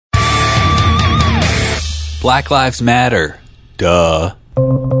Black Lives Matter. Duh.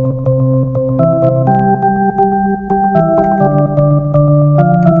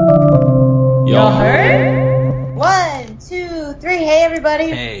 Y'all heard? 1, 2, 3. Hey, everybody.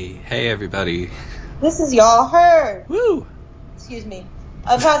 Hey, everybody. This is Y'all Heard. Woo! Excuse me.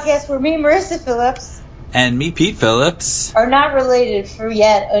 A podcast where me, Marissa Phillips, And me, Pete Phillips. are not related for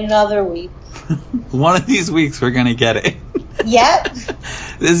yet another week. One of these weeks we're gonna get it. Yep.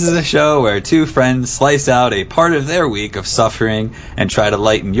 This is a show where two friends slice out a part of their week of suffering and try to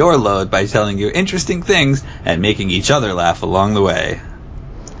lighten your load by telling you interesting things and making each other laugh along the way.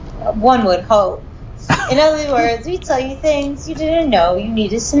 One would hope. In other words, we tell you things you didn't know you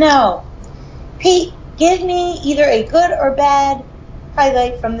needed to know. Pete, give me either a good or bad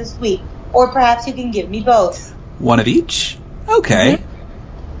highlight from this week. Or perhaps you can give me both. One of each? Okay. Mm-hmm.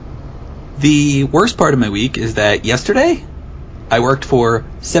 The worst part of my week is that yesterday I worked for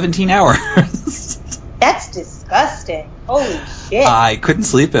 17 hours. That's disgusting. Holy shit. I couldn't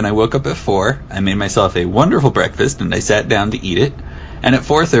sleep and I woke up at 4. I made myself a wonderful breakfast and I sat down to eat it. And at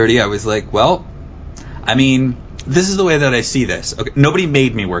 4:30 I was like, well, I mean, this is the way that I see this. Okay, nobody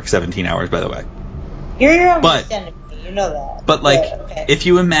made me work 17 hours, by the way. You're your own But- enemy. You know that. But, like, Yeah, okay. if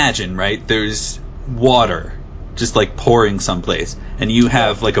you imagine, right, there's water just, like, pouring someplace, and you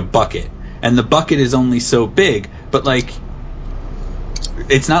have, like, a bucket, and the bucket is only so big, but, like,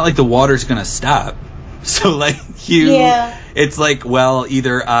 it's not like the water's gonna stop. So, like, Yeah. it's like, well,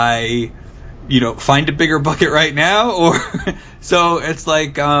 either I, find a bigger bucket right now, or, so it's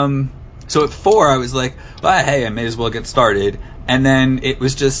like, so at 4, I was like, well, hey, I may as well get started, and then it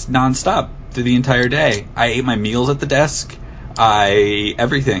was just nonstop through the entire day. I ate my meals at the desk.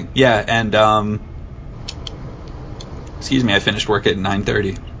 Everything. Yeah, and, I finished work at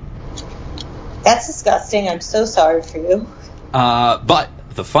 9:30. That's disgusting. I'm so sorry for you. But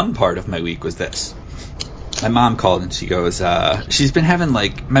the fun part of my week was this. My mom called and she goes, she's been having,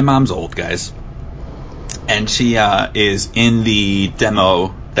 like, my mom's old, guys. And she, is in the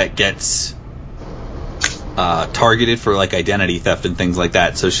demo that gets, targeted for, like, identity theft and things like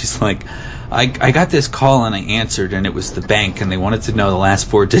that. So she's like, I got this call and I answered and it was the bank and they wanted to know the last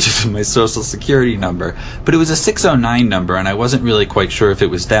 4 digits of my social security number. But it was a 609 number and I wasn't really quite sure if it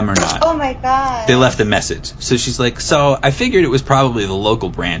was them or not. Oh my god. They left a message. So she's like, so I figured it was probably the local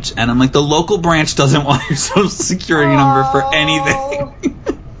branch. And I'm like, the local branch doesn't want your social security number for anything.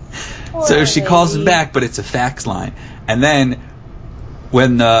 So she calls him back, but it's a fax line. And then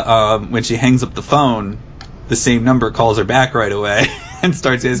when she hangs up the phone, the same number calls her back right away and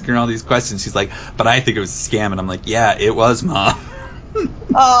starts asking her all these questions. She's like, but I think it was a scam. And I'm like, yeah, it was, Mom.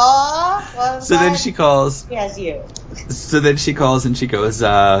 Aww. Well, So then she calls. Yes, you. So then she calls and she goes,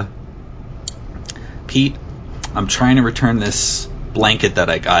 Pete, I'm trying to return this blanket that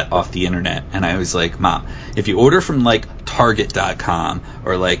I got off the internet. And I was like, Mom, if you order from, like, Target.com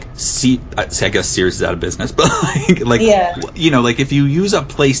or, like, I guess Sears is out of business, but, Yeah. like, if you use a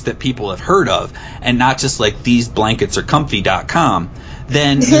place that people have heard of and not just, like, these blankets are comfy.com,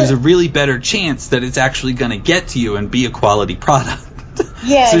 then there's a really better chance that it's actually going to get to you and be a quality product.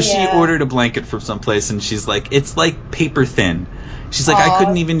 Yeah, So she yeah. ordered a blanket from someplace, and she's like, it's like paper thin. She's like, Aww. I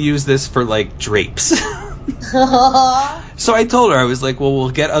couldn't even use this for, like, drapes. So I told her, I was like, well, we'll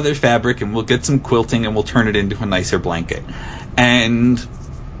get other fabric, and we'll get some quilting, and we'll turn it into a nicer blanket.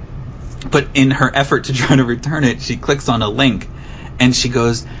 But in her effort to try to return it, she clicks on a link, and she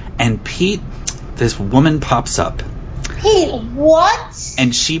goes, and Pete, this woman pops up. Pete, what?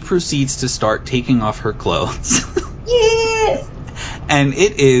 And she proceeds to start taking off her clothes. Yes. And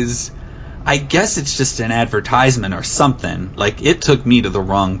it is, I guess it's just an advertisement or something. Like, it took me to the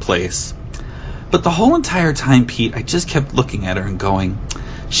wrong place. But the whole entire time, Pete, I just kept looking at her and going,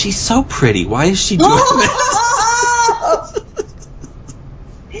 she's so pretty. Why is she doing this?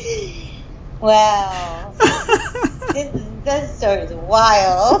 Wow. This story is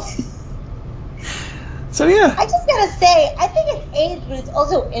wild. So, yeah. I just gotta say, I think it's age, but it's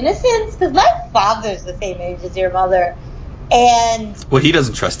also innocence, because my father's the same age as your mother, and... Well, he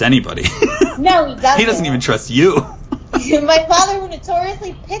doesn't trust anybody. No, he doesn't. He doesn't even trust you. My father, who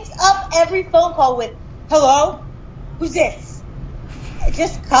notoriously picks up every phone call with, hello? Who's this?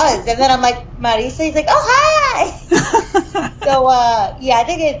 Just cuz. And then I'm like, Marisa, he's like, oh, hi! So, yeah, I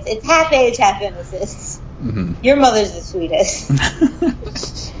think it's half age, half innocence. Mm-hmm. Your mother's the sweetest.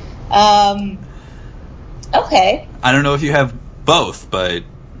 Okay. I don't know if you have both, but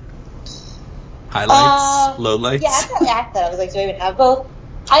highlights, lowlights. Yeah, I thought that. I was like, do I even have both?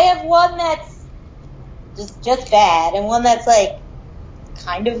 I have one that's just bad, and one that's like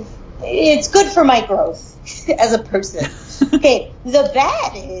kind of, it's good for my growth as a person. Okay, the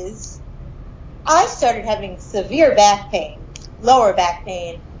bad is I started having severe back pain, lower back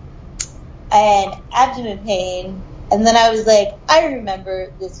pain, and abdomen pain. And then I was like, I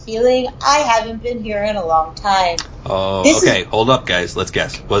remember this feeling. I haven't been here in a long time. Oh, okay. Hold up, guys. Let's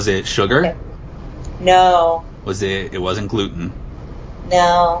guess. Was it sugar? Okay. No. It wasn't gluten.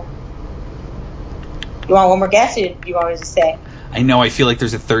 No. You want one more guess, or do you want me to say? I know. I feel like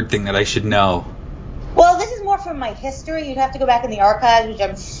there's a third thing that I should know. Well, this is more from my history. You'd have to go back in the archives, which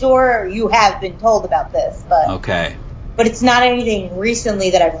I'm sure you have been told about this. But okay. But it's not anything recently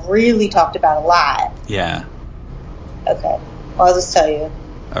that I've really talked about a lot. Yeah. Okay. Well, I'll just tell you.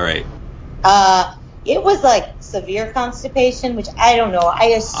 All right. It was like severe constipation, which I don't know. I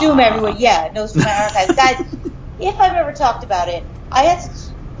assume everyone, knows from my archives. Guys, if I've ever talked about it, I had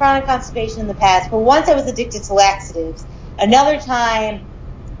such chronic constipation in the past, but once I was addicted to laxatives. Another time,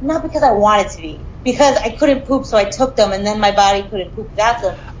 not because I wanted to be, because I couldn't poop, so I took them, and then my body couldn't poop without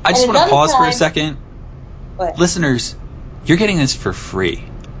them. I just want to pause for a second. What? Listeners, you're getting this for free.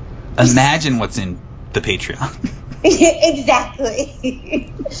 Imagine what's in the Patreon.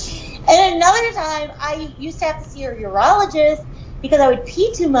 Exactly. And another time, I used to have to see a urologist because I would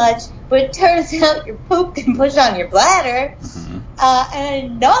pee too much, but it turns out your poop can push on your bladder. Mm-hmm.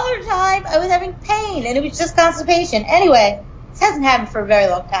 And another time, I was having pain, and it was just constipation. Anyway, this hasn't happened for a very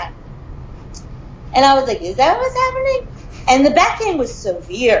long time. And I was like, is that what's happening? And the back pain was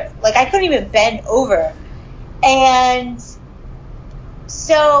severe. Like, I couldn't even bend over. And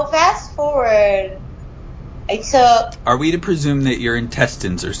so, fast forward, I took... Are we to presume that your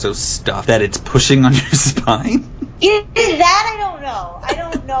intestines are so stuffed that it's pushing on your spine? That I don't know. I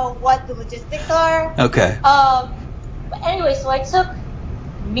don't know what the logistics are. Okay. But anyway, so I took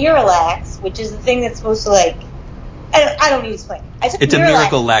Miralax, which is the thing that's supposed to, like... I don't need to explain. I took It's Miralax. a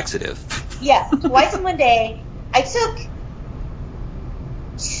miracle laxative. Yeah, twice in one day. I took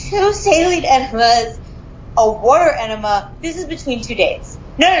 2 saline enemas, a water enema. This is between 2 days.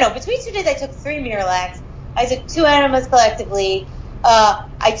 No. Between 2 days, I took 3 Miralax. I took 2 enemas collectively.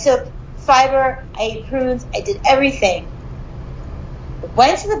 I took fiber. I ate prunes. I did everything.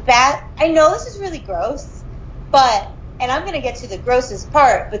 Went to the bath. I know this is really gross, and I'm going to get to the grossest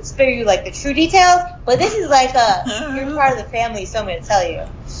part, but spare you, like, the true details. But this is like you're part of the family, so I'm going to tell you.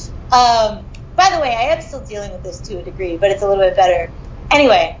 By the way, I am still dealing with this to a degree, but it's a little bit better.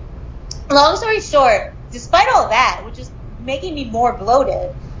 Anyway, long story short, despite all that, which is making me more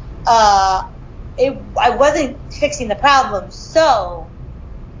bloated, I wasn't fixing the problem. So,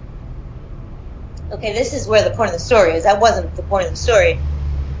 okay, this is where the point of the story is. That wasn't the point of the story.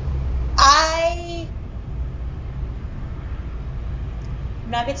 I'm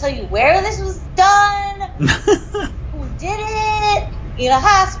not going to tell you where this was done, who did it, in a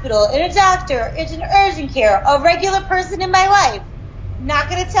hospital, in a doctor, in urgent care, a regular person in my life. Not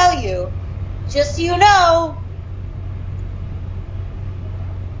going to tell you. Just so you know,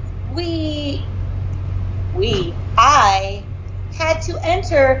 I had to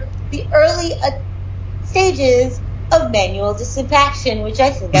enter the early stages of manual disimpaction, which I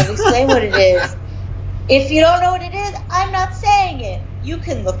think I've explained what it is. If you don't know what it is, I'm not saying it. You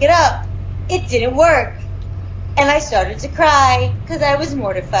can look it up. It didn't work. And I started to cry because I was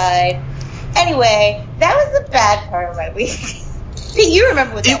mortified. Anyway, that was the bad part of my week. Pete, you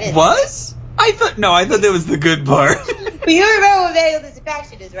remember what that is. It was? I thought that was the good part. But you remember what manual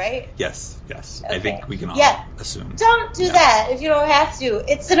disimpaction is, right? Yes. Okay. I think we can all assume. Don't do that if you don't have to.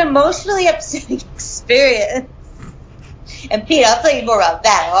 It's an emotionally upsetting experience. And Pete, I'll tell you more about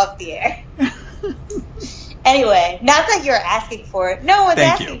that off the air. Anyway, not that you're asking for it. No one's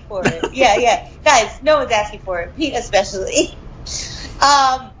asking for it. Yeah. Guys, no one's asking for it. Pete especially.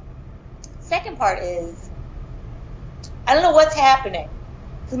 Second part is, I don't know what's happening.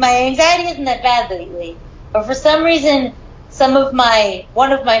 Because my anxiety isn't that bad lately. But for some reason,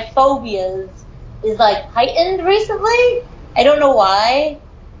 one of my phobias is like heightened recently. I don't know why.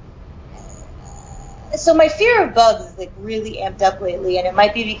 So my fear of bugs is like really amped up lately, and it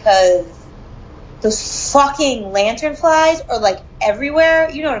might be because those fucking lanternflies are like everywhere.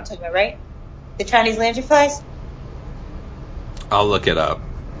 You know what I'm talking about, right? The Chinese lanternflies? I'll look it up.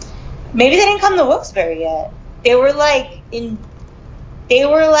 Maybe they didn't come to Wilkes-Barre yet. They were like in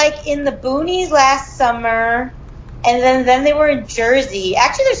the boonies last summer, and then they were in Jersey.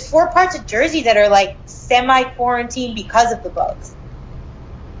 Actually, there's 4 parts of Jersey that are like semi-quarantined because of the bugs.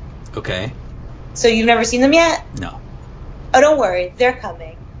 Okay. So you've never seen them yet? No. Oh, don't worry. They're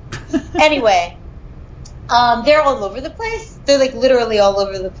coming. Anyway, they're all over the place. They're like literally all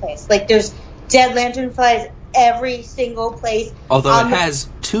over the place. Like there's dead lanternflies every single place. Although it has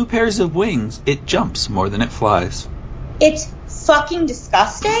 2 pairs of wings, it jumps more than it flies. It's fucking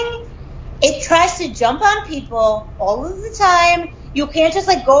disgusting. It tries to jump on people all of the time. You can't just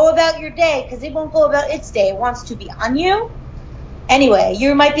like go about your day because it won't go about its day. It wants to be on you. Anyway,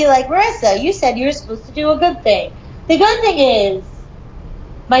 you might be like, Marissa, you said you were supposed to do a good thing. The good thing is,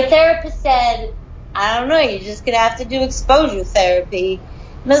 my therapist said, I don't know, you're just going to have to do exposure therapy.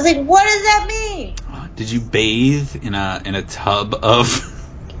 And I was like, what does that mean? Did you bathe in a tub of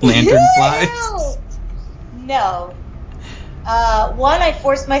lanternflies? No. One, I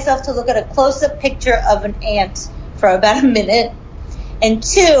forced myself to look at a close-up picture of an ant for about a minute. And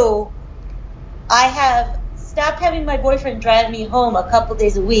two, I have stopped having my boyfriend drive me home a couple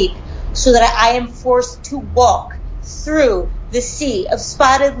days a week so that I am forced to walk through the sea of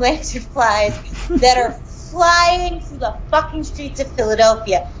spotted lanternflies that are flying through the fucking streets of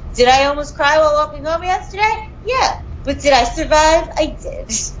Philadelphia. Did I almost cry while walking home yesterday? Yeah. But did I survive? I did.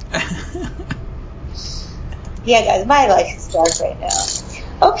 Yeah, guys, my life is dark right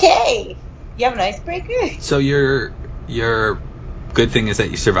now. Okay. You have an icebreaker? So your good thing is that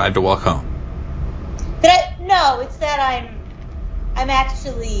you survived to walk home. No, it's that I'm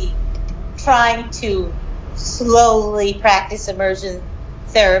actually trying to slowly practice immersion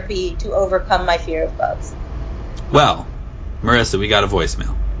therapy to overcome my fear of bugs. Well, Marissa, we got a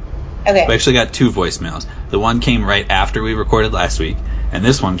voicemail. Okay. We actually got 2 voicemails. The one came right after we recorded last week, and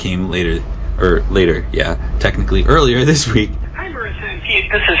this one came later, technically earlier this week. Hi, Marissa and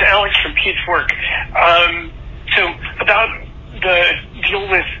Pete. This is Alex from Pete's work. So about the deal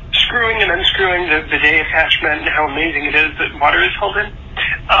with screwing and unscrewing the bidet attachment and how amazing it is that water is held in.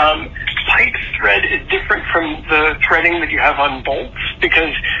 Pipe thread is different from the threading that you have on bolts,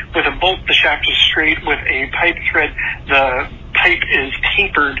 because with a bolt the shaft is straight. With a pipe thread the pipe is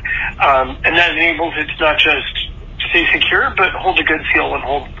tapered, and that enables it to not just stay secure but hold a good seal and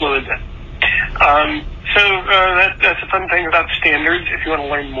hold fluids in. That's a fun thing about standards. If you want to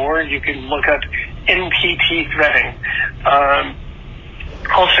learn more, you can look up NPT threading.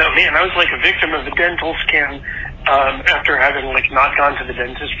 Also, man, I was like a victim of a dental scam after having not gone to the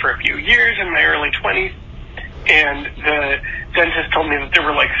dentist for a few years in my early 20s. And the dentist told me that there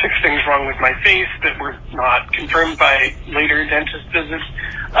were 6 things wrong with my face that were not confirmed by later dentist visits.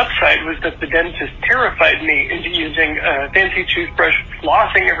 Upside was that the dentist terrified me into using a fancy toothbrush,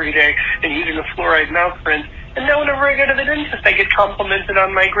 flossing every day, and using a fluoride mouth rinse. And now whenever I go to the dentist, I get complimented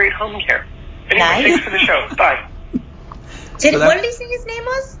on my great home care. Anyway, Nice. Thanks for the show. Bye. What did he say his name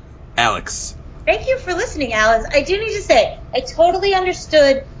was? Alex. Thank you for listening, Alice. I do need to say, I totally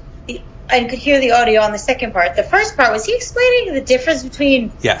understood and could hear the audio on the second part. The first part, was he explaining the difference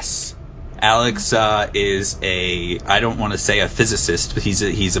between... Yes. Alex is I don't want to say a physicist, but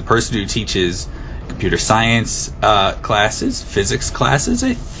he's a person who teaches computer science classes, physics classes,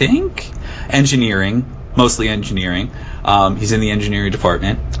 I think, engineering, mostly engineering. He's in the engineering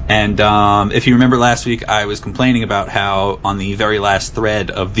department. And if you remember last week, I was complaining about how on the very last thread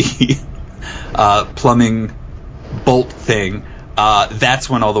of the plumbing bolt thing, that's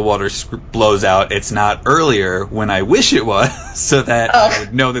when all the water blows out. It's not earlier when I wish it was, so that I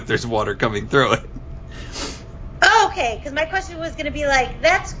would know that there's water coming through it. Oh, okay, because my question was going to be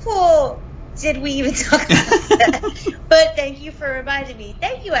that's cool. Did we even talk about that? But thank you for reminding me.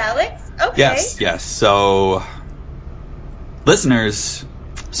 Thank you, Alex. Okay. Yes. So, listeners,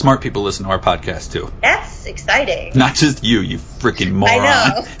 smart people listen to our podcast too. That's exciting. Not just you freaking moron. I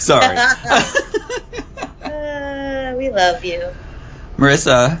know. Sorry. We love you.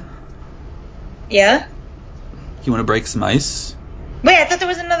 Marissa. Yeah? You want to break some ice? Wait, I thought there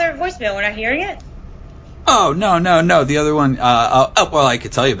was another voicemail. We're not hearing it? Oh, no. The other one, well, I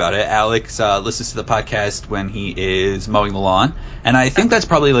could tell you about it. Alex listens to the podcast when he is mowing the lawn. And I think that's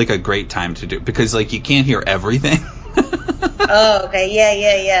probably a great time to do it because, you can't hear everything. Oh, okay.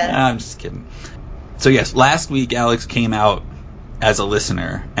 Yeah. I'm just kidding. So, yes, last week Alex came out as a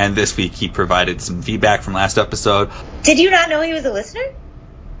listener, and this week he provided some feedback from last episode. Did you not know he was a listener?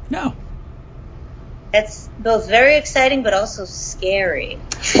 No. That's both very exciting but also scary.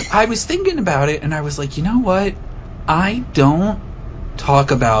 I was thinking about it, and I was like, you know what? I don't talk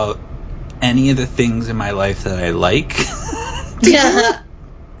about any of the things in my life that I like. Yeah.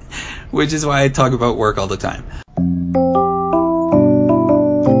 Which is why I talk about work all the time.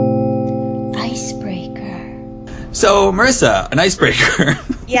 So, Marissa, an icebreaker.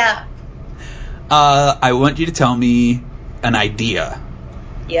 Yeah. I want you to tell me an idea.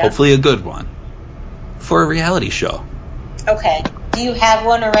 Yeah. Hopefully a good one. For a reality show. Okay. Do you have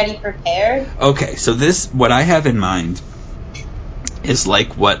one already prepared? Okay, so what I have in mind is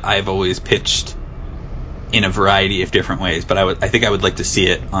what I've always pitched in a variety of different ways, but I think I would like to see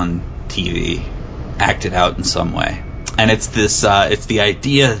it on TV, acted out in some way. And it's the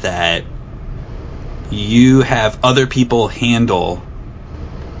idea that you have other people handle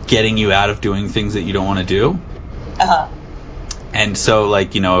getting you out of doing things that you don't want to do. Uh-huh. And so,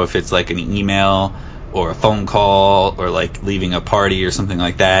 like, you know, if it's like an email or a phone call or like leaving a party or something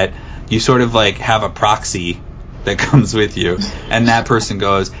like that, you sort of like have a proxy that comes with you, and that person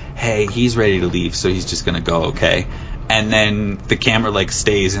goes, hey, he's ready to leave, so he's just gonna go, okay? And then the camera like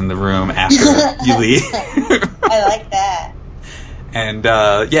stays in the room after you leave. I like that. And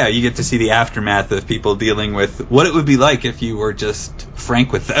yeah, you get to see the aftermath of people dealing with what it would be like if you were just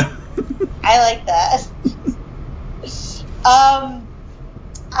frank with them. I like that.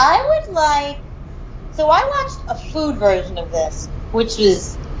 I would like... So I watched a food version of this, which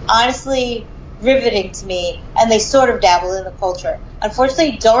was honestly riveting to me, and they sort of dabbled in the culture.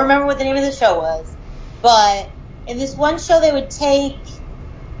 Unfortunately, don't remember what the name of the show was, but in this one show they would take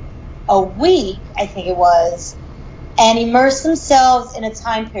a week, I think it was, and immerse themselves in a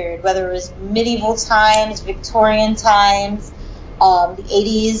time period, whether it was medieval times, Victorian times, the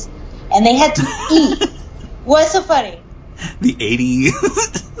 80s, and they had to eat. What's so funny? The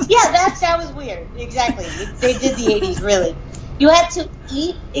 80s. Yeah, that was weird. Exactly. They did the 80s, really. You had to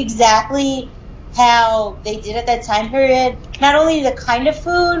eat exactly how they did at that time period. Not only the kind of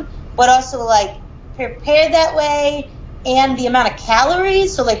food, but also, like, prepared that way, and the amount of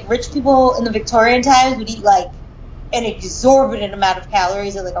calories. So, like, rich people in the Victorian times would eat, like, an exorbitant amount of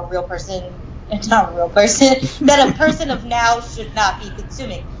calories that, like, a real person, not a real person, that a person of now should not be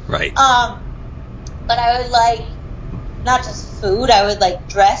consuming. Right. But I would, like, not just food, I would, like,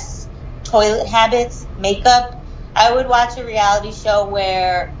 dress, toilet habits, makeup. I would watch a reality show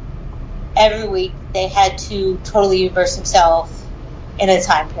where every week they had to totally immerse themselves in a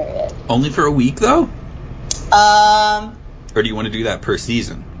time period. Only for a week, though? Or do you want to do that per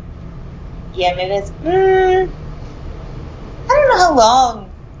season? Yeah, maybe it's... I don't know how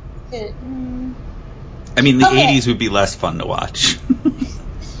long. I mean, the 80s would be less fun to watch.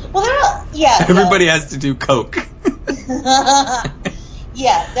 Well, they're not... Yeah. Everybody has to do coke.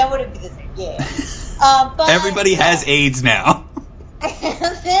 Yeah, that wouldn't be the same. Yeah. But everybody has AIDS now. I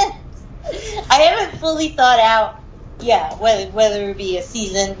haven't fully thought out, yeah, whether it be a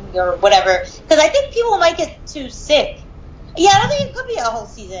season or whatever. Because I think people might get too sick. Yeah, I don't think it could be a whole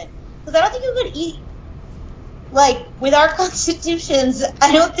season. Because I don't think you could eat, like, with our constitutions,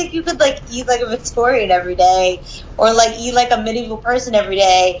 I don't think you could, like, eat like a Victorian every day. Or, like, eat like a medieval person every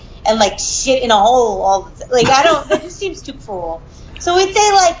day. And, like, shit in a hole all the time. Like, I don't, that just seems too cruel. So we'd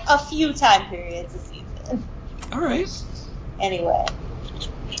say, like, a few time periods a season. All right. Anyway.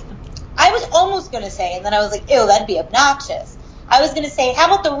 I was almost going to say, and then I was like, ew, that'd be obnoxious. I was going to say, how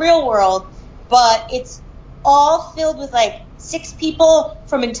about the real world, but it's all filled with, like, 6 people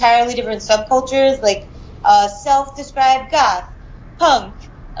from entirely different subcultures, like, self-described goth, punk,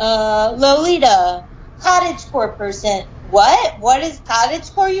 Lolita, cottagecore person. What? What is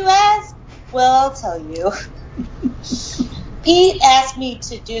cottagecore, you ask? Well, I'll tell you. Pete asked me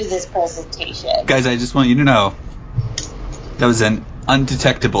to do this presentation. Guys, I just want you to know that was an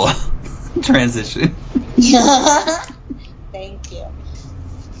undetectable transition. Thank you.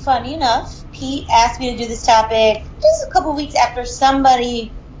 Funny enough, Pete asked me to do this topic just a couple weeks after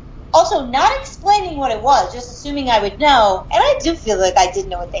somebody, also not explaining what it was, just assuming I would know, and I do feel like I did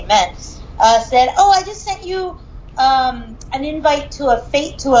know what they meant, said, oh, I just sent you an invite to a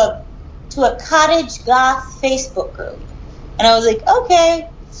cottage goth Facebook group. And I was like, okay.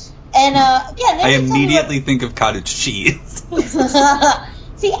 And yeah, I immediately think of cottage cheese.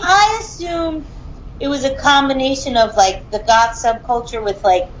 See, I assumed it was a combination of, like, the goth subculture with,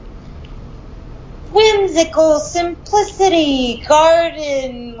 like, whimsical simplicity,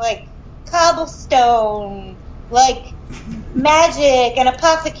 garden, like, cobblestone, like, magic and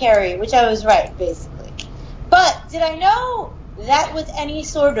apothecary, which I was right, basically. But did I know that was any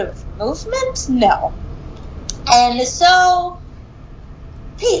sort of movement? No. And so,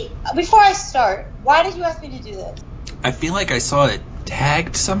 Pete, before I start, why did you ask me to do this? I feel like I saw it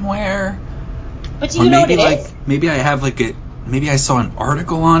tagged somewhere. But do you know what it is? Maybe I have like maybe I saw an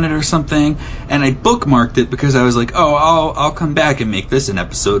article on it or something, and I bookmarked it because I was like, oh, I'll come back and make this an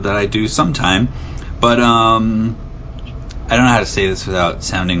episode that I do sometime. But I don't know how to say this without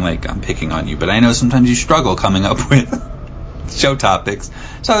sounding like I'm picking on you, but I know sometimes you struggle coming up with show topics.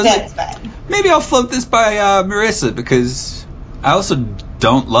 So I was fine. Maybe I'll float this by Marissa, because I also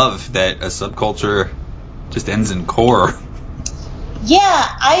don't love that a subculture just ends in core. Yeah,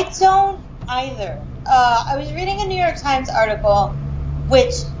 I don't either. I was reading a New York Times article,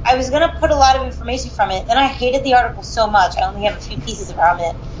 which I was going to put a lot of information from it. Then I hated the article so much, I only have a few pieces from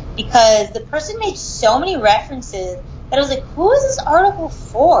it, because the person made so many references that I was like, who is this article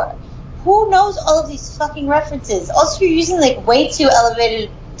for? who knows all of these fucking references? Also, you're using, like, way too elevated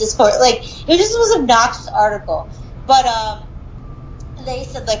discourse. Like, it just was an obnoxious article. But, they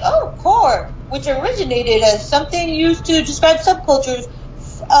said, like, oh, core, which originated as something used to describe subcultures,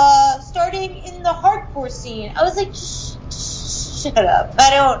 starting in the hardcore scene. I was like, shut up.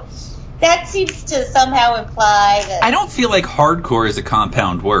 That seems to somehow imply that... I don't feel like hardcore is a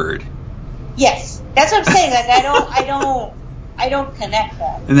compound word. Yes, that's what I'm saying. Like, I don't connect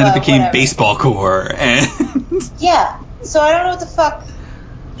that. And then it became whatever. baseball core, and... Yeah, so I don't know what the fuck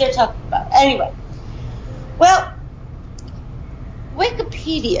they're talking about. Anyway. Well,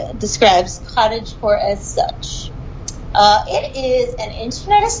 Wikipedia describes cottagecore as such. It is an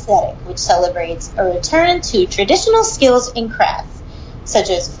internet aesthetic which celebrates a return to traditional skills and crafts, such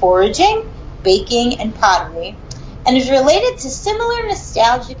as foraging, baking, and pottery, and is related to similar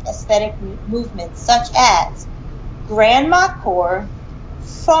nostalgic aesthetic movements such as grandma-core,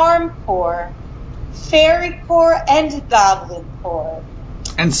 farm-core, fairy-core, and goblin-core.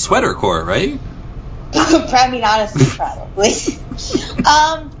 And sweater-core, right? I mean, honestly, probably.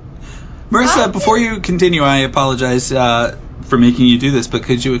 Marissa, before you continue, I apologize for making you do this, but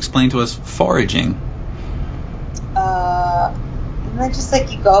could you explain to us foraging? Isn't that just like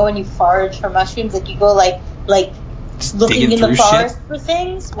you go and you forage for mushrooms? Like you go like Just looking in the through forest shit? for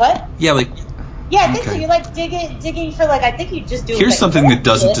things? What? Yeah, like... Yeah, I think so. Okay. You're like digging for like, I think you just do Here's like, something that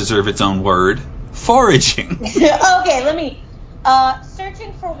doesn't shit. deserve its own word. Foraging. Okay, let me.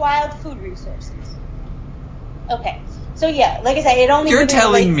 Searching for wild food resources. Okay, so yeah, like I said, it only. You're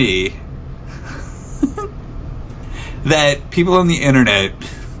telling me that people on the internet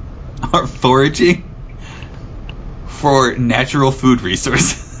are foraging for natural food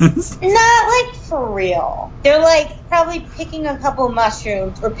resources? Not like for real. They're like probably picking a couple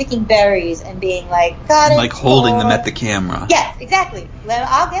mushrooms or picking berries and being like, got it. Like holding them at the camera. Yes, exactly.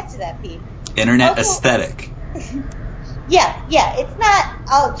 I'll get to that, Pete. Internet Also- aesthetic. Yeah, it's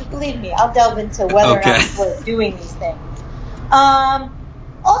not. Believe me, I'll delve into whether or not Okay. people are doing these things.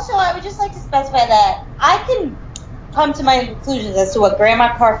 Also, I would just like to specify that I can come to my conclusions as to what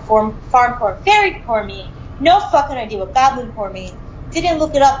grandma core, farm core, fairy core mean. No fucking idea what goblin core means. Didn't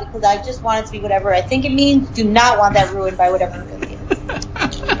look it up because I just want it to be whatever I think it means. Do not want that ruined by whatever it means.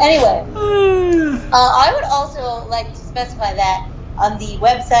 Anyway, I would also like to specify that on the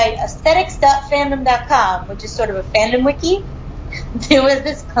website aesthetics.fandom.com, which is sort of a fandom wiki, there was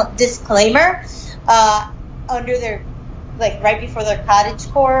this disclaimer under their, like, right before their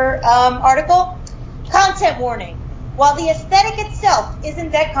cottagecore article. Content warning. While the aesthetic itself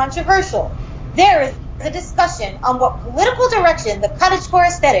isn't that controversial, there is a discussion on what political direction the cottagecore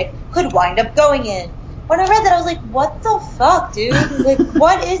aesthetic could wind up going in. When I read that, I was like, what the fuck, dude? Like,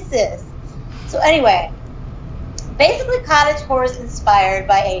 what is this? So anyway, basically cottagecore is inspired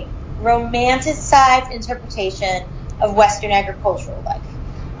by a romanticized interpretation of Western agricultural life.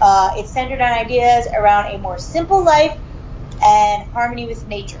 It's centered on ideas around a more simple life and harmony with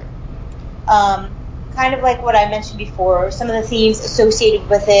nature. Kind of like what I mentioned before, some of the themes associated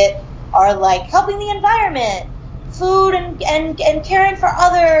with it are like helping the environment, food and caring for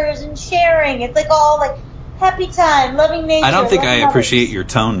others and sharing. It's like all like happy time, loving nature. I don't think loving I appreciate others. your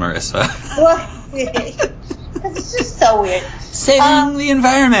tone, Marissa. Because it's just so weird. Saving the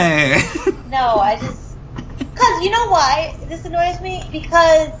environment. No, because you know why this annoys me?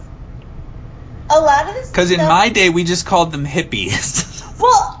 Because a lot of this Because in stuff- my day, we just called them hippies.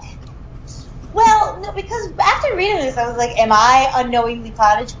 Well, no, because after reading this, I was like, am I unknowingly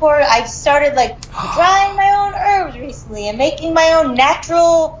cottagecore? I started, like, drying my own herbs recently and making my own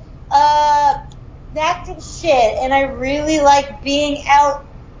natural shit, and I really like being out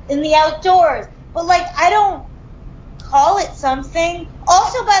in the outdoors. But, like, I don't call it something.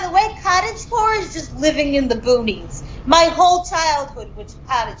 Also, by the way, cottagecore is just living in the boonies. My whole childhood was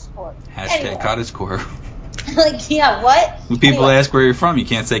cottagecore. Hashtag cottagecore. Like, yeah, what? When people Anyway. ask where you're from, you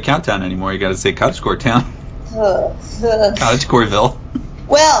can't say Cowtown anymore. You got to say Cottagecore Town. Ugh. Cottagecoreville.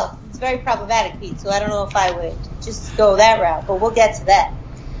 Well, it's very problematic, Pete, so I don't know if I would just go that route, but we'll get to that.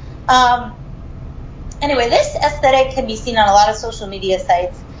 Anyway, this aesthetic can be seen on a lot of social media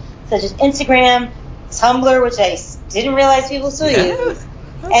sites, such as Instagram, Tumblr, which I didn't realize people still use,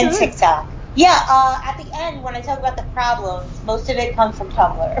 and TikTok. Yeah, at the end, when I talk about the problems, most of it comes from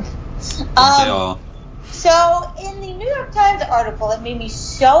Tumblr. They all. So, in the New York Times article, it made me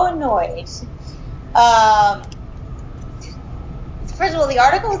so annoyed. First of all, the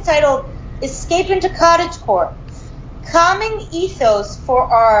article is titled, Escape into Cottagecore. Calming ethos for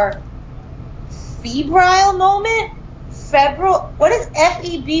our febrile moment? What is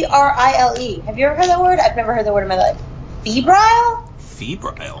Febrile? Have you ever heard that word? I've never heard that word in my life. Febrile?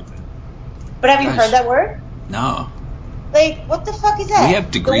 Febrile. But have you Gosh. heard that word? No. Like, what the fuck is that? We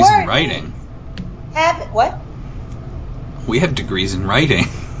have degrees The word in writing. what? We have degrees in writing.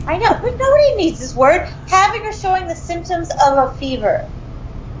 I know, but nobody needs this word. Having or showing the symptoms of a fever.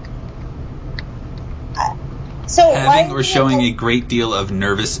 So why Having or is it showing like- a great deal of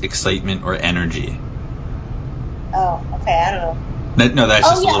nervous excitement or energy. Oh, okay, I don't know. No, that's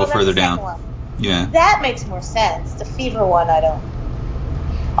just a little that's further the second down. one. Yeah. That makes more sense. The fever one, I don't.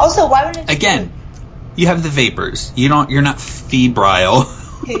 Also, why wouldn't it Again, you have the vapors. You're not febrile.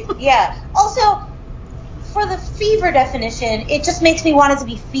 Yeah. Also, for the fever definition, it just makes me want it to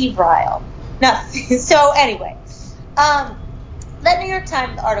be febrile. No. So anyway, the New York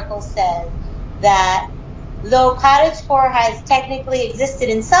Times article says that though cottagecore has technically existed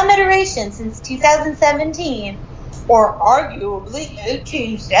in some iteration since 2017, or arguably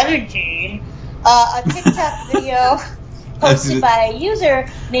 1817, a TikTok video posted by a user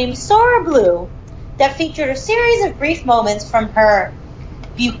named Sora Blue that featured a series of brief moments from her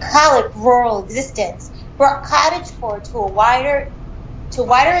bucolic rural existence brought cottagecore to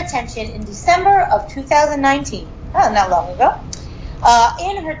wider attention in December of 2019. Oh, not long ago.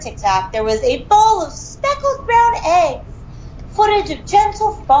 In her TikTok, there was a bowl of speckled brown eggs, footage of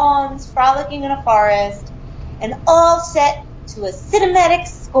gentle fawns frolicking in a forest, and all set to a cinematic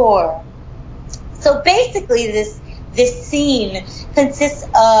score. So basically, this scene consists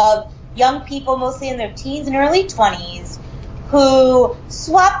of young people, mostly in their teens and early 20s, who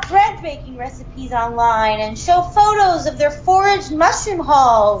swap bread baking recipes online and show photos of their foraged mushroom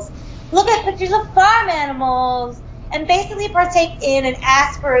hauls, look at pictures of farm animals, and basically partake in an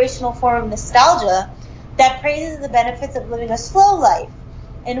aspirational form of nostalgia that praises the benefits of living a slow life,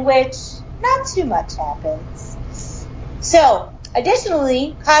 in which not too much happens. So,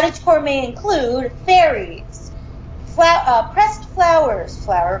 additionally, cottagecore may include fairies, pressed flowers,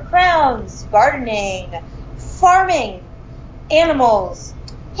 flower crowns, gardening, farming, animals,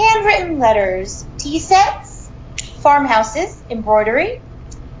 handwritten letters, tea sets, farmhouses, embroidery,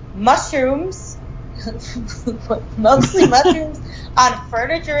 mushrooms, mostly mushrooms on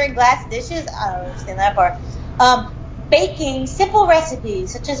furniture and glass dishes. I don't understand that part. Baking simple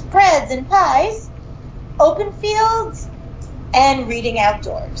recipes such as breads and pies, open fields, and reading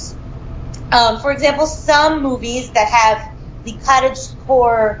outdoors. For example, some movies that have the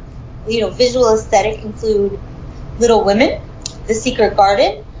cottagecore, visual aesthetic include Little Women, The Secret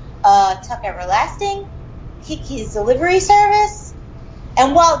Garden, Tuck Everlasting, Kiki's Delivery Service,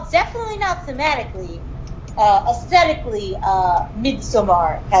 and while definitely not thematically, aesthetically,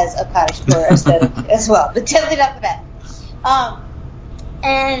 Midsommar has a cottagecore aesthetic as well, but definitely not the best.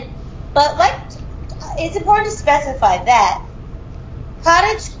 But it's important to specify that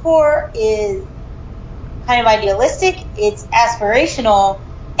cottagecore is kind of idealistic, it's aspirational,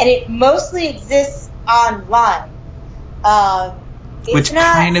 and it mostly exists online. Which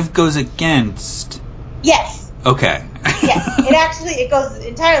kind of goes against. Yes. Okay. Yes, it goes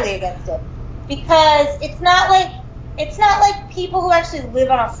entirely against it, because it's not like people who actually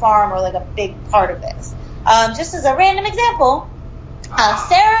live on a farm are like a big part of this. Just as a random example,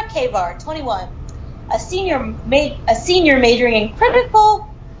 Sarah Kavar, 21, a senior majoring in critical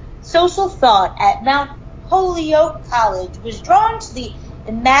social thought at Mount Holyoke College, was drawn to the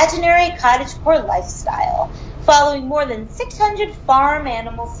imaginary cottagecore lifestyle, following more than 600 farm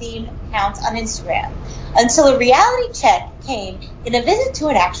animal-themed accounts on Instagram, until a reality check came in a visit to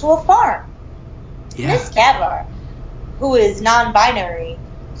an actual farm. Yeah. Miss Kavar, who is non-binary,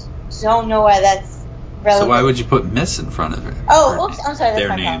 don't know why that's relevant. So why would you put Miss in front of it? Oh, oops, I'm sorry, that's their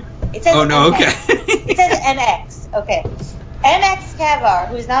my name. phone. It says okay. It says NX. Okay. NX Kavar,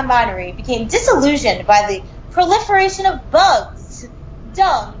 who is non-binary, became disillusioned by the proliferation of bugs,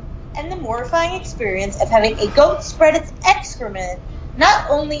 dung, and the mortifying experience of having a goat spread its excrement not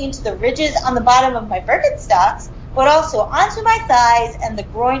only into the ridges on the bottom of my Birkenstocks, but also onto my thighs and the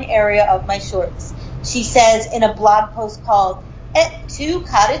groin area of my shorts. She says in a blog post called "Et tu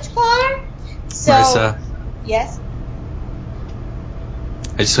cottagecore?" So, Marissa, yes?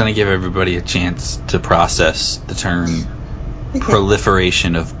 I just want to give everybody a chance to process the term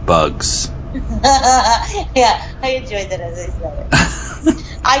proliferation of bugs. Yeah, I enjoyed that as I said it.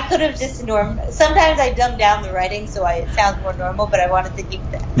 I could have just sometimes I dumb down the writing so it sounds more normal, but I wanted to keep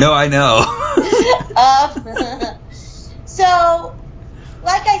that. No, I know. So,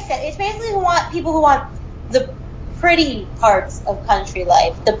 like I said, it's basically people who want the pretty parts of country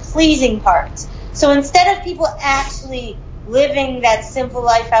life, the pleasing parts. So instead of people actually living that simple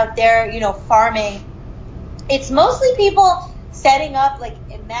life out there, farming, it's mostly people setting up like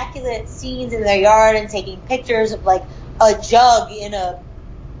immaculate scenes in their yard and taking pictures of like a jug in a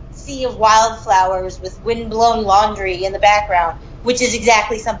sea of wildflowers with wind-blown laundry in the background, which is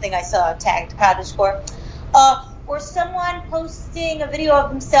exactly something I saw tagged cottagecore. Or someone posting a video of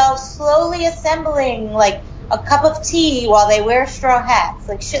themselves slowly assembling, like, a cup of tea while they wear straw hats,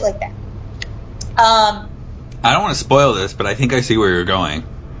 like shit like that. I don't want to spoil this, but I think I see where you're going.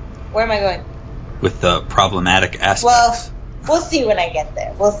 Where am I going? With the problematic aspects. Well, we'll see when I get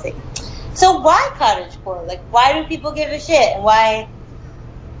there. We'll see. So why cottagecore? Like, why do people give a shit? And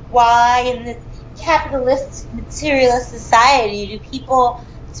why in this capitalist, materialist society do people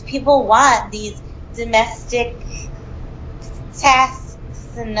want these domestic tasks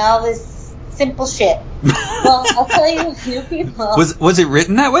and all this simple shit? Well, I'll tell you a few people. Was it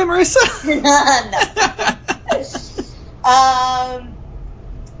written that way, Marissa? No.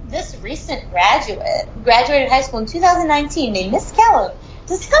 This recent graduated high school in 2019, named Miss Callum,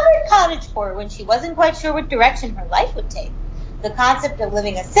 discovered cottagecore when she wasn't quite sure what direction her life would take. The concept of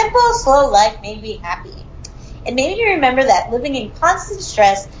living a simple, slow life made me happy. It made me remember that living in constant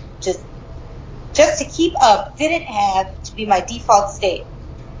stress just to keep up didn't have to be my default state.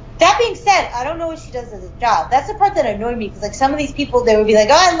 That being said, I don't know what she does as a job. That's the part that annoyed me, because like some of these people, they would be like,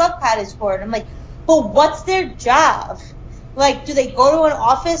 oh, I love cottagecore. And I'm like, but what's their job? Like, do they go to an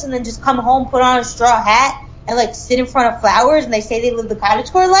office and then just come home, put on a straw hat, and like sit in front of flowers and they say they live the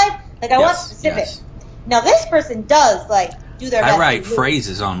cottagecore life? Like, I want specifics. Yes. Now, this person does, like, do their best. I write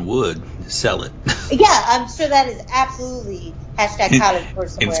phrases on wood, sell it. Yeah, I'm sure that is absolutely #cottagecore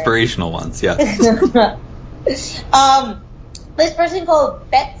somewhere. Inspirational ones, yeah. This person called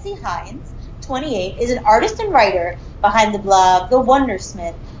Betsy Hines, 28, is an artist and writer behind the blog The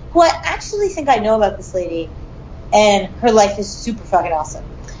Wondersmith, who I actually think I know about this lady, and her life is super fucking awesome.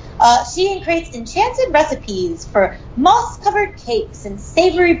 She creates enchanted recipes for moss-covered cakes and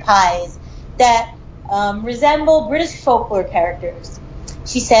savory pies that resemble British folklore characters.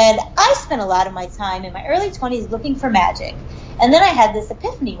 She said, I spent a lot of my time in my early 20s looking for magic, and then I had this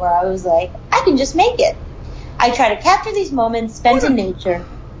epiphany where I was like, I can just make it. I try to capture these moments spent in nature.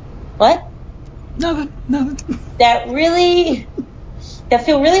 What? Nothing. That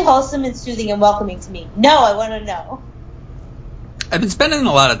feel really wholesome and soothing and welcoming to me. No, I want to know. I've been spending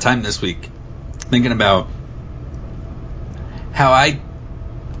a lot of time this week thinking about how I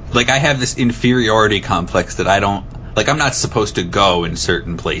have this inferiority complex that I'm not supposed to go in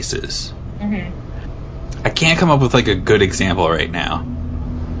certain places. Mm-hmm. I can't come up with like a good example right now,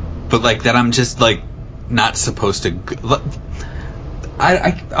 but like that I'm just like not supposed to go.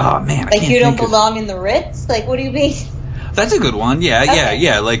 Oh man, like you don't belong in the Ritz? Like, what do you mean? That's a good one. Yeah, okay.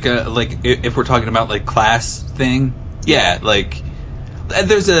 yeah. Like if we're talking about like class thing, yeah. Like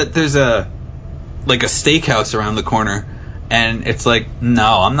there's a like a steakhouse around the corner, and it's like,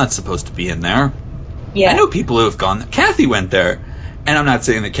 no, I'm not supposed to be in there. Yeah. I know people who have gone there. Kathy went there, and I'm not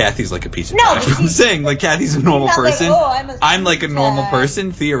saying that Kathy's like a piece of trash. I'm saying like Kathy's a normal person. Like, I'm like a normal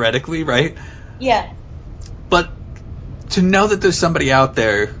person theoretically, right? Yeah. But to know that there's somebody out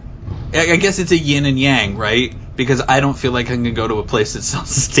there, I guess it's a yin and yang, right? Because I don't feel like I can go to a place that sells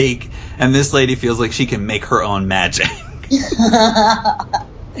steak, and this lady feels like she can make her own magic. Well,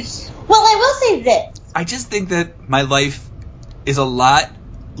 I will say this. I just think that my life is a lot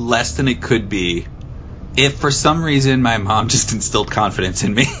less than it could be if for some reason my mom just instilled confidence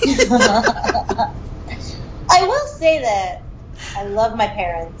in me. I will say that I love my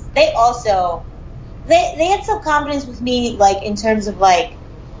parents. They also... They had some confidence with me, like, in terms of, like,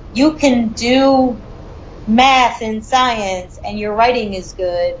 you can do math and science and your writing is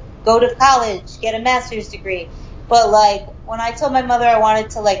good. Go to college, get a master's degree. But, like, when I told my mother I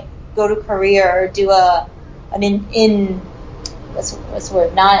wanted to, like, go to Korea or do an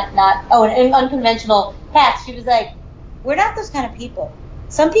unconventional path, she was like, we're not those kind of people.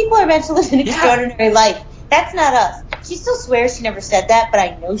 Some people are meant to live an extraordinary life. That's not us. She still swears she never said that, but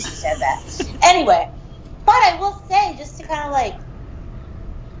I know she said that. Anyway, but I will say, just to kind of like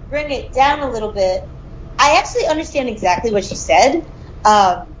bring it down a little bit, I actually understand exactly what she said.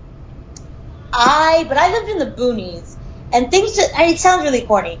 But I lived in the boonies, and things just, it sounds really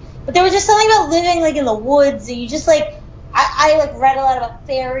corny, but there was just something about living like in the woods, and you just like, I like read a lot about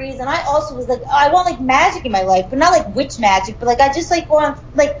fairies, and I also was like, oh, I want like magic in my life, but not like witch magic, but like I just like want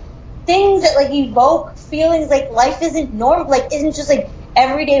like things that like evoke feelings like life isn't normal, like isn't just like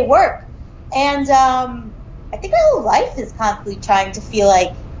everyday work. And I think my whole life is constantly trying to feel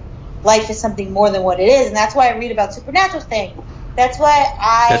like life is something more than what it is, and that's why I read about supernatural things. That's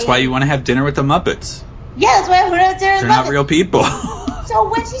why you want to have dinner with the Muppets. Yeah, that's why I want to have dinner with the Muppets. They're not real people. So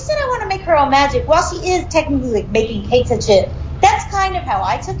when she said I want to make her own magic, while she is technically like making cakes and shit, that's kind of how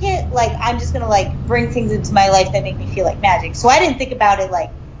I took it. Like, I'm just gonna like bring things into my life that make me feel like magic. So I didn't think about it like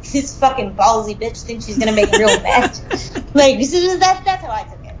this fucking ballsy bitch thinks she's gonna make real meth. Like, that's how I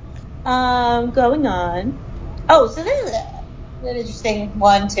took it. Going on. Oh, so this is an interesting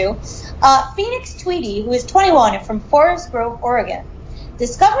one, too. Phoenix Tweedy, who is 21 and from Forest Grove, Oregon,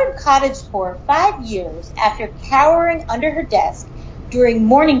 discovered cottagecore 5 years after cowering under her desk during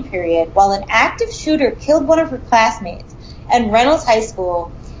mourning period while an active shooter killed one of her classmates at Reynolds High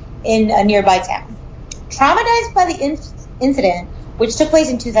School in a nearby town. Traumatized by the incident, which took place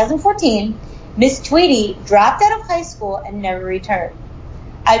in 2014, Miss Tweedy dropped out of high school and never returned.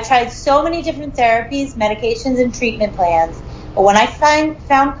 I've tried so many different therapies, medications, and treatment plans, but when I found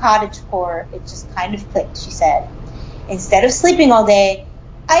cottagecore, it just kind of clicked, she said. Instead of sleeping all day,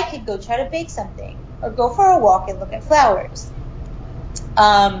 I could go try to bake something or go for a walk and look at flowers.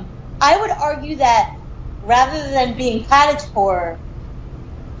 I would argue that rather than being cottagecore,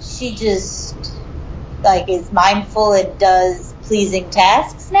 she just is mindful and does pleasing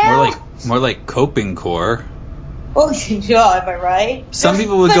tasks now. More like coping core. Oh, yeah, am I right? Some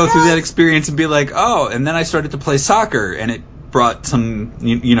people would go through that experience and be like, oh, and then I started to play soccer, and it brought some,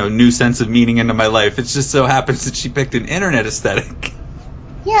 new sense of meaning into my life. It just so happens that she picked an internet aesthetic.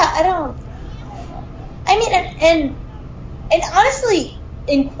 Yeah, and honestly,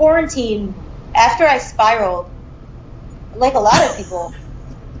 in quarantine, after I spiraled, like a lot of people,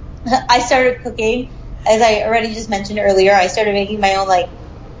 I started cooking. As I already just mentioned earlier, I started making my own,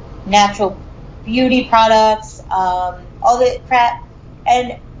 natural beauty products, all the crap.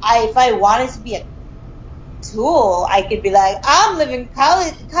 And if I wanted to be a tool, I could be like, I'm living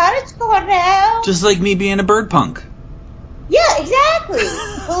cottagecore now. Just like me being a bird punk. Yeah, exactly.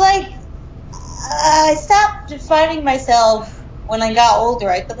 But, I stopped defining myself when I got older.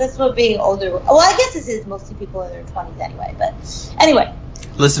 I thought that's what being older... Well, I guess this is mostly people in their 20s anyway, but... Anyway.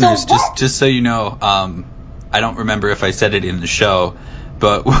 Listeners, just so you know, I don't remember if I said it in the show,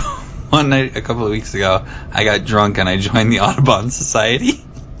 but one night a couple of weeks ago, I got drunk and I joined the Audubon Society.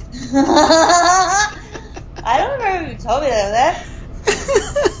 I don't remember if you told me that.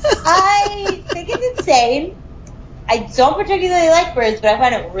 I think it's insane. I don't particularly like birds, but I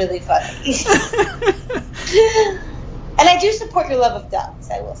find it really funny. And I do support your love of ducks,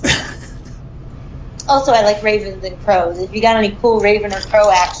 I will say. Also, I like ravens and crows. If you got any cool raven or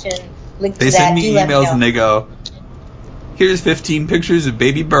crow action, link to that. They send me emails and they go, here's 15 pictures of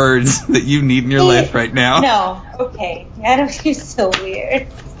baby birds that you need in your life right now. No, okay. Adam, you're so weird.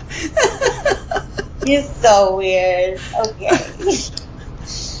 You're so weird. Okay.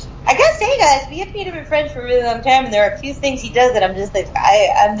 I gotta say, guys, we have been friends for a really long time, and there are a few things he does that I'm just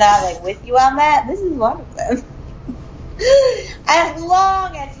I'm not with you on that. This is one of them. As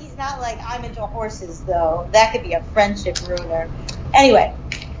long as he's not I'm into horses, though. That could be a friendship ruiner. Anyway,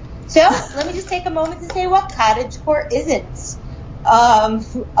 so let me just take a moment to say what cottagecore isn't.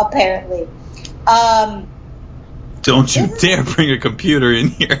 Apparently. Don't you dare bring a computer in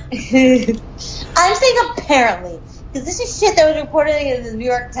here. I'm saying apparently. Because this is shit that was reported in the New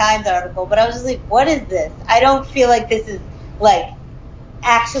York Times article, but I was just like, what is this? I don't feel like this is,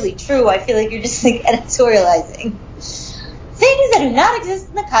 actually true. I feel like you're just, editorializing. Things that do not exist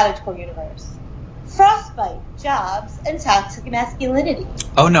in the cottagecore universe. Frostbite, jobs, and toxic masculinity.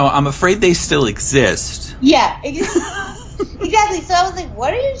 Oh, no, I'm afraid they still exist. Yeah, exactly. So I was like,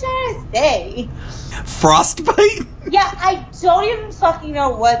 what are you trying to say? Frostbite? Yeah, I don't even fucking know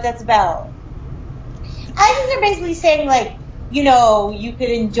what that's about. I think they're basically saying, you can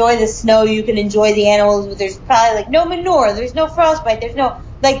enjoy the snow, you can enjoy the animals, but there's probably, no manure, there's no frostbite, there's no,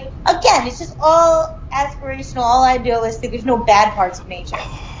 again, it's just all aspirational, all idealistic, there's no bad parts of nature.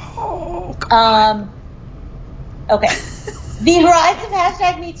 Oh, God. Okay. The rise of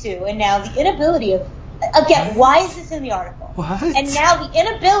 #MeToo, and now the inability of, again, why is this in the article? What? And now the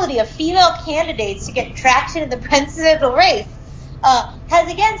inability of female candidates to get traction in the presidential race has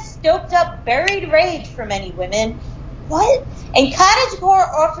again stoked up buried rage for many women. What? And cottagecore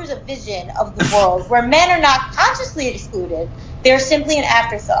offers a vision of the world where men are not consciously excluded, they're simply an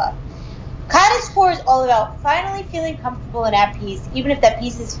afterthought. Cottagecore is all about finally feeling comfortable and at peace, even if that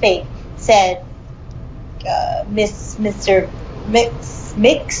peace is fake, said Mr.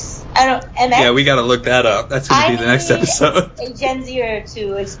 Mix. I don't. MX? Yeah, we gotta look that up. That's gonna be the next episode. A Gen Zer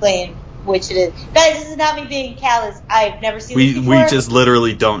to explain which it is. Guys, this is not me being callous. I've never seen this before. We just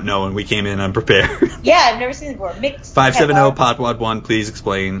literally don't know, and we came in unprepared. Yeah, I've never seen it before. Mix 570-PODWAD1, please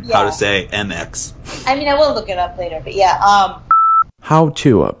explain how to say MX. I mean, I will look it up later, but yeah. How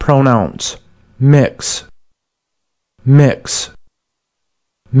to pronounce mix. Mix.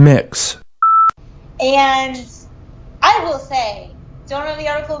 Mix. And I will say, don't have the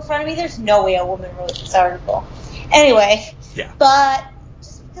article in front of me. There's no way a woman wrote this article. Anyway. Yeah. But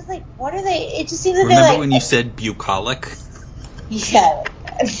just what are they? It just seems like Remember they're like. when you said bucolic? Yeah.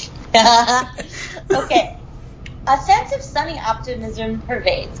 Okay. A sense of sunny optimism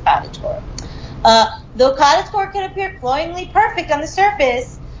pervades cottagecore. Though cottagecore can appear cloyingly perfect on the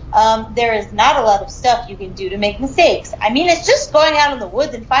surface, there is not a lot of stuff you can do to make mistakes. I mean, it's just going out in the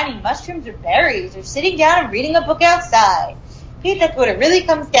woods and finding mushrooms or berries, or sitting down and reading a book outside. Pete, that's what it really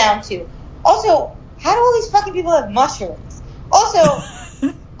comes down to. Also, how do all these fucking people have mushrooms? Also,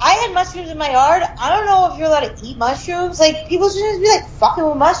 I had mushrooms in my yard. I don't know if you're allowed to eat mushrooms. Like, people should just be like fucking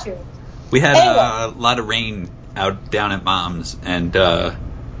with mushrooms. We had a lot of rain out down at Mom's, and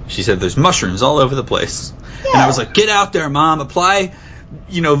she said there's mushrooms all over the place. Yeah. And I was like, get out there, Mom. Apply,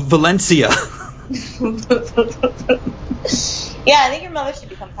 Valencia. Yeah, I think your mother should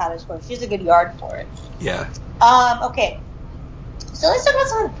become cottagecore. She has a good yard for it. Yeah. Okay. So let's talk about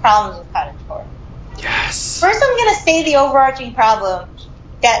some of the problems with cottagecore. Yes. First, I'm going to say the overarching problem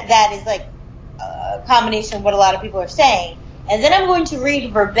that is like a combination of what a lot of people are saying. And then I'm going to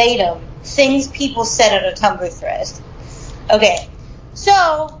read verbatim things people said on a Tumblr thread. Okay.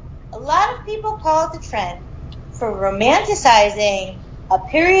 So, a lot of people call it the trend for romanticizing a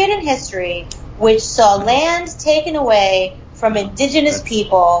period in history which saw land taken away from indigenous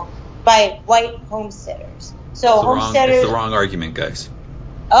people by white homesteaders. So homesteaders. It's the wrong argument, guys.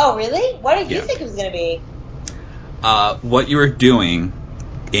 Oh, really? What did you think it was going to be? What you are doing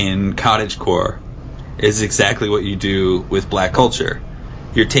in cottagecore is exactly what you do with black culture.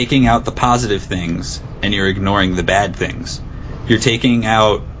 You're taking out the positive things and you're ignoring the bad things. You're taking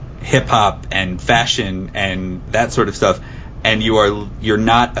out hip hop and fashion and that sort of stuff, and you're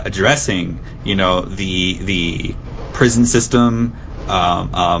not addressing, the prison system,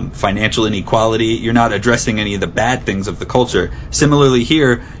 financial inequality. You're not addressing any of the bad things of the culture. Similarly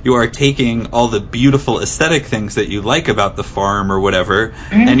here, you are taking all the beautiful aesthetic things that you like about the farm or whatever,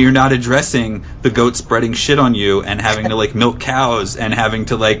 and you're not addressing the goat spreading shit on you and having to milk cows and having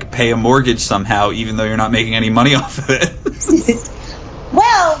to pay a mortgage somehow, even though you're not making any money off of it.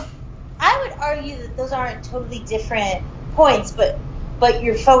 Well, I would argue that those aren't totally different points, but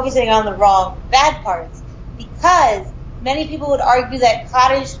you're focusing on the wrong bad parts, because many people would argue that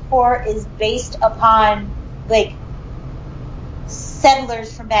cottagecore is based upon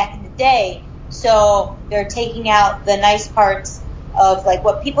settlers from back in the day. So they're taking out the nice parts of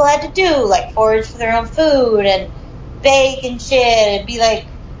what people had to do, like forage for their own food and bake and shit and be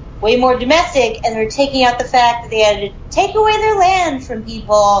way more domestic, and they're taking out the fact that they had to take away their land from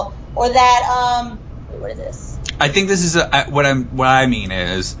people, or that what is this? I think this is what I mean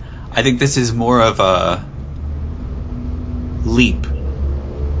is I think this is more of a leap to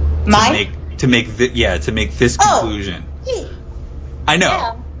make this conclusion. I know.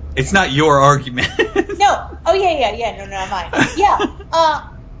 Yeah. It's not your argument. No. Oh yeah. No, not mine. Yeah.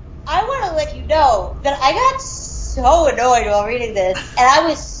 I want to let you know that I got so annoyed while reading this, and I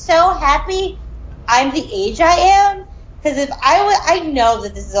was so happy I'm the age I am, because if I know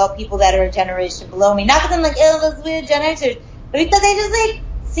that this is all people that are a generation below me, not because I'm those weird Gen Xers, but because they just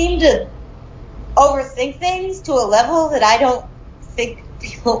seem to overthink things to a level that I don't think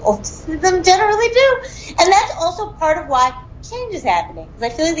people older than them generally do. And that's also part of why change is happening. Because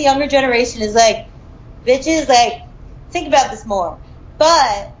I feel like the younger generation is bitches, think about this more.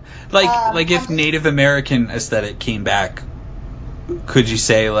 But if Native American aesthetic came back, could you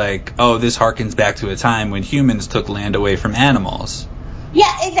say oh, this harkens back to a time when humans took land away from animals?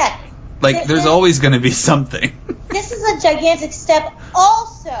 Yeah, exactly. There's always going to be something. This is a gigantic step.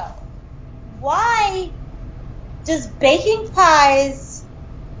 Also, why does baking pies,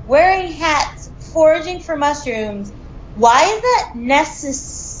 wearing hats, foraging for mushrooms, why is that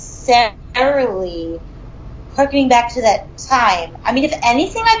necessarily harkening back to that time? I mean, if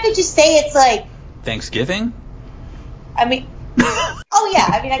anything, I could just say it's Thanksgiving? I mean, oh yeah,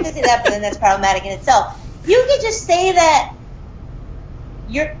 I could say that, but then that's problematic in itself. You could just say that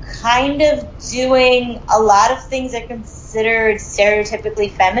you're kind of doing a lot of things that are considered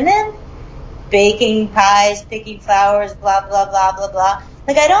stereotypically feminine. Baking pies, picking flowers, blah, blah, blah, blah, blah.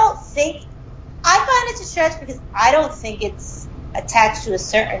 I find it a stretch because I don't think it's attached to a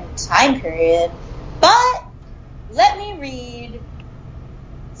certain time period. But let me read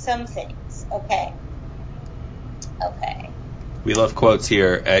some things, okay? We love quotes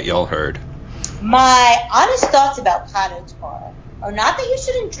here at Y'all Heard. My honest thoughts about cottagecore are not that you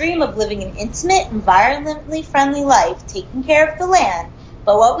shouldn't dream of living an intimate, environmentally friendly life, taking care of the land,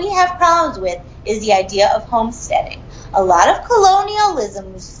 but what we have problems with is the idea of homesteading. A lot of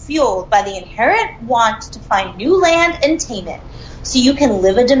colonialism was fueled by the inherent want to find new land and tame it, so you can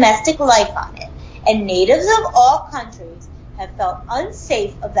live a domestic life on it. And natives of all countries have felt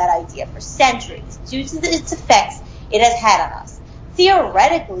unsafe of that idea for centuries due to its effects it has had on us.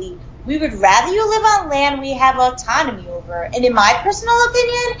 Theoretically, we would rather you live on land we have autonomy over, and in my personal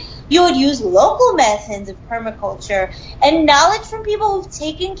opinion, you would use local methods of permaculture and knowledge from people who've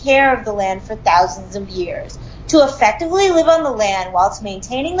taken care of the land for thousands of years to effectively live on the land whilst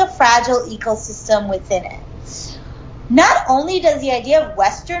maintaining the fragile ecosystem within it. Not only does the idea of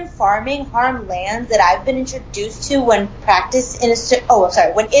Western farming harm lands that I've been introduced to when practiced in certain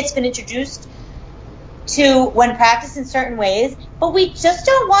ways, but we just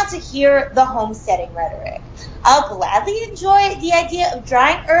don't want to hear the homesteading rhetoric. I'll gladly enjoy the idea of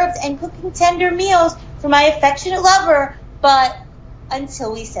drying herbs and cooking tender meals for my affectionate lover, but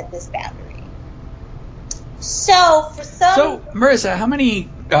until we set this boundary. So, Marissa, how many?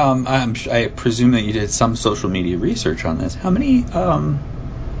 I presume that you did some social media research on this. How many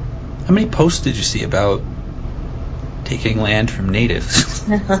posts did you see about taking land from natives?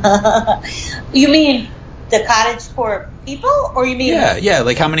 You mean the cottagecore people, or you mean? Yeah.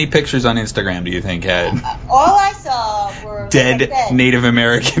 Like, how many pictures on Instagram do you think had? All I saw were dead Native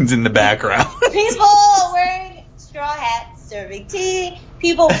Americans in the background. People wearing straw hats, serving tea.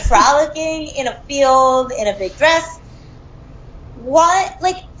 People frolicking in a field in a big dress.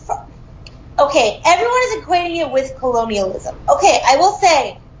 Okay, everyone is equating it with colonialism. Okay, I will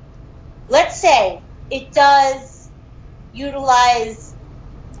say, let's say it does utilize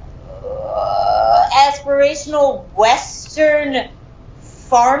aspirational Western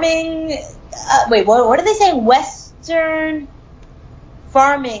farming. What are they saying? Western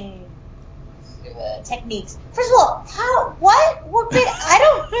farming techniques. First of all, what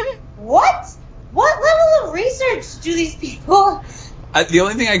level of research do these people? The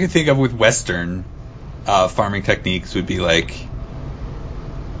only thing I could think of with Western farming techniques would be like,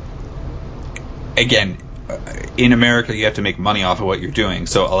 again, in America you have to make money off of what you're doing,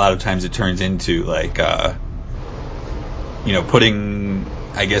 so a lot of times it turns into like, putting,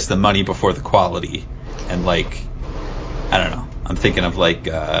 I guess, the money before the quality, and like, I don't know. I'm thinking of like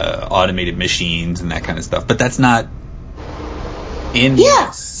automated machines and that kind of stuff, but that's not in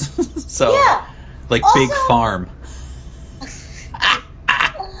this. So, like also, big farm.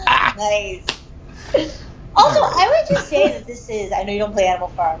 Nice. Also, I would just say that this is, I know you don't play Animal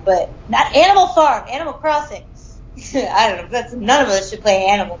Farm, but not Animal Farm, Animal Crossing. I don't know, none of us should play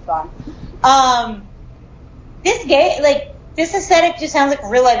Animal Farm. This aesthetic just sounds like a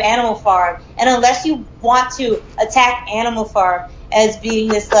real life Animal Farm, and unless you want to attack Animal Farm as being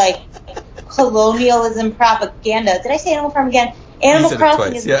this like colonialism propaganda, did I say Animal Farm again? Animal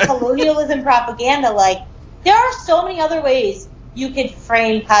Crossing is colonialism propaganda. Like, there are so many other ways you could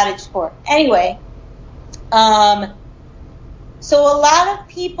frame cottagecore. Anyway, so a lot of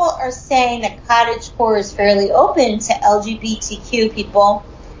people are saying that cottagecore is fairly open to LGBTQ people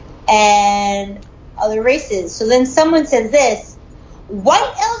and other races. So then someone says this: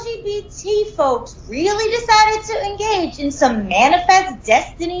 white LGBT folks really decided to engage in some manifest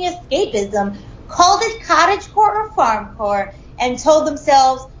destiny escapism, called it cottagecore or farmcore, and told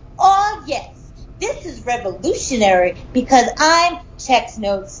themselves, oh yes, this is revolutionary because I'm, checks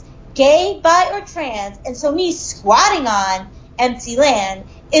notes, gay, bi, or trans, and so me squatting on empty land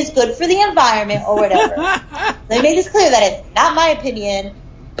is good for the environment or whatever. Let me make this clear that it's not my opinion,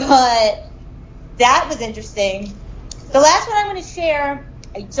 but that was interesting. The last one I'm going to share,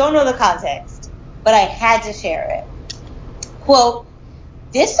 I don't know the context, but I had to share it. Quote,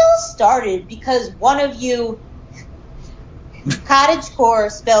 this all started because one of you, cottagecore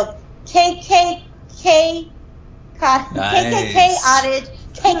spelled KKK, KKK otage,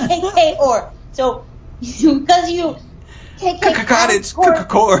 KKK or. So, because you KKK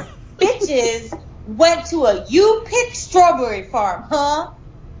core bitches went to a you pick strawberry farm, huh?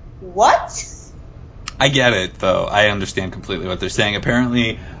 What? I get it, though. I understand completely what they're saying.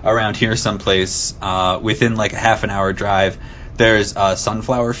 Apparently, around here someplace, within like a half an hour drive, there's a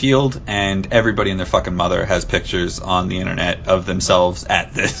sunflower field, and everybody and their fucking mother has pictures on the internet of themselves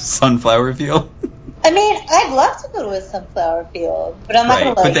at this sunflower field. I mean, I'd love to go to a sunflower field, but I'm not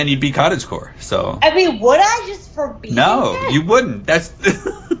going to But then you'd be cottagecore, so. I mean, would I just for being No, you wouldn't. That's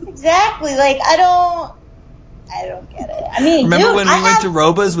exactly. Like, I don't get it. I mean, remember when we went to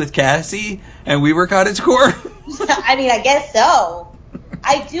Roba's with Cassie and we were cottagecore? I mean, I guess so.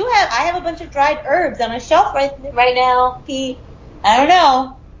 I have a bunch of dried herbs on a shelf right now, Pete. I don't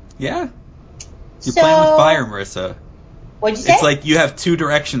know. Yeah. You're playing with fire, Marissa. What'd you say? It's like you have two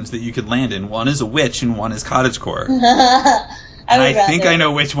directions that you could land in. One is a witch and one is cottagecore. I think I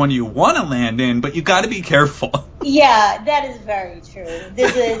know which one you want to land in, but you got to be careful. Yeah, that is very true.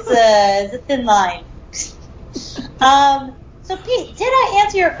 It's a thin line. So, Pete, did I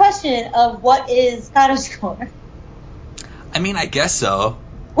answer your question of what is cottagecore? I mean, I guess so.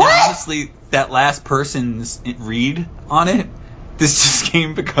 What? And honestly, that last person's read on it, this just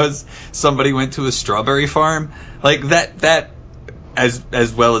came because somebody went to a strawberry farm. Like, that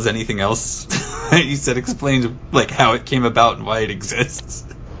as well as anything else that you said explains, like, how it came about and why it exists.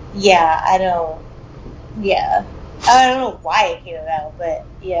 Yeah, I don't know why it came about, but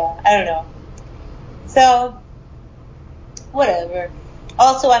yeah, I don't know. So, whatever.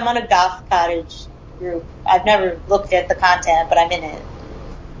 Also, I'm on a goth cottage group. I've never looked at the content, but I'm in it.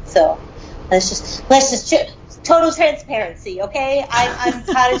 So, let's just total transparency, okay? I'm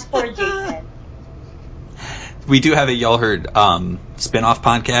cottagecore adjacent. We do have a Y'all Heard spin-off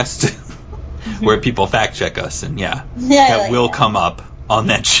podcast where people fact check us, and that will come up on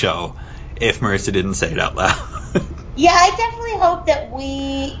that show if Marissa didn't say it out loud. Yeah, I definitely hope that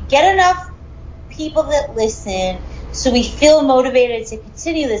we get enough people that listen so we feel motivated to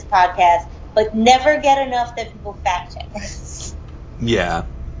continue this podcast, but never get enough that people fact check us. Yeah.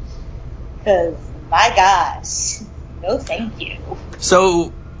 Because, my gosh, no thank you.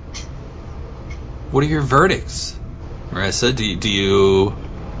 So, what are your verdicts, Marissa? Do you,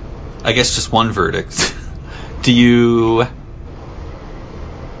 I guess just one verdict, do you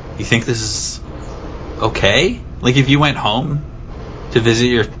think this is okay? Like, if you went home to visit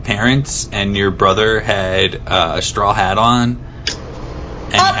your parents and your brother had a straw hat on,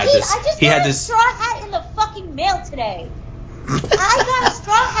 and I just got a straw hat in the fucking mail today. I got a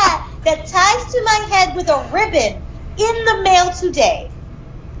straw hat that ties to my head with a ribbon in the mail today.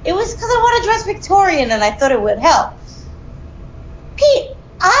 It was because I want to dress Victorian and I thought it would help. Pete,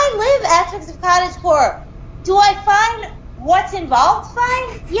 I live aspects of cottagecore. Do I find what's involved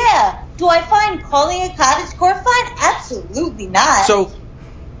fine? Yeah. Do I find calling it cottagecore fine? Absolutely not. So,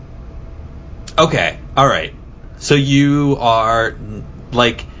 okay, all right. So you are,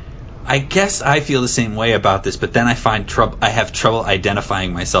 like, I guess I feel the same way about this, but then I have trouble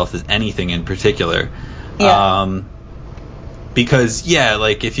identifying myself as anything in particular. Yeah. Because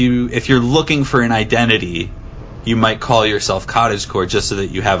like if you're looking for an identity, you might call yourself cottagecore just so that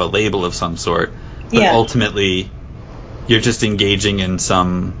you have a label of some sort. But ultimately, you're just engaging in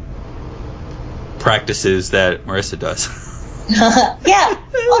some practices that Marissa does. Yeah.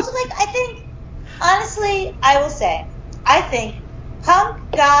 Also, like, I think, honestly, I will say, I think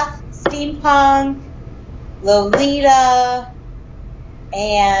punk, goth, steampunk, Lolita,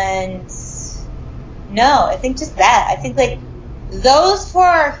 and no, I think just that. I think, like, those four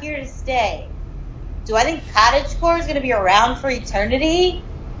are here to stay. Do I think cottagecore is going to be around for eternity?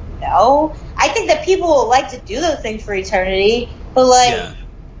 No. I think that people will like to do those things for eternity, but, like,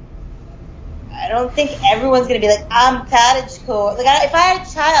 I don't think everyone's going to be like, I'm cottagecore. Like, if I had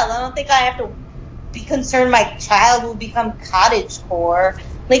a child, I don't think I have to be concerned my child will become cottagecore.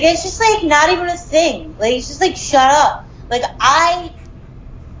 Like, it's just, like, not even a thing. Like, it's just, like, shut up. Like,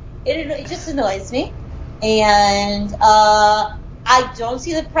 it just annoys me. And, I don't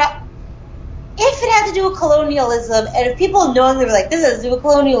see the if it had to do with colonialism, and if people knowingly were like, this has to do with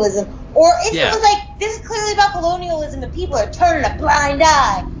colonialism, or if it was like, this is clearly about colonialism and people are turning a blind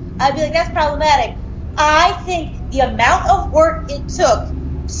eye, I'd be like, that's problematic. I think the amount of work it took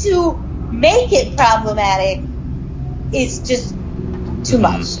to make it problematic is just too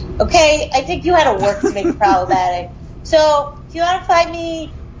much. Okay? I think you had to work to make it problematic. So, if you want to fight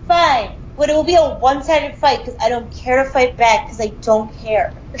me, fine. But it will be a one-sided fight because I don't care to fight back because I don't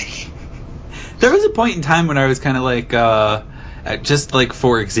care. There was a point in time when I was kind of like, just like,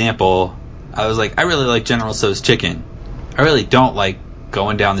 for example, I was like, I really like General Tso's chicken. I really don't like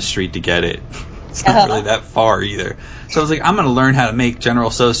going down the street to get it. It's not really that far either. So I was like, I'm going to learn how to make General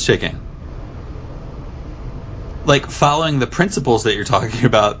Tso's chicken. Like, following the principles that you're talking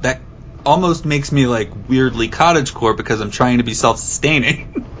about, that almost makes me, like, weirdly cottagecore because I'm trying to be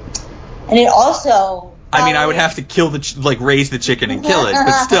self-sustaining. And it also... I mean, I would have to kill raise the chicken and kill it,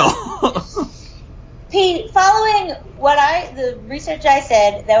 but still. Pete, following the research I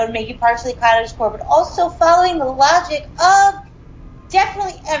said, that would make you partially cottagecore, but also following the logic of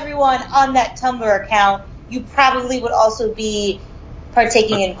definitely everyone on that Tumblr account, you probably would also be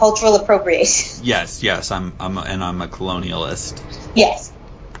partaking in cultural appropriation. Yes, I'm a colonialist. Yes.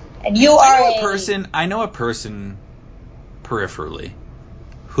 And you are I know a person peripherally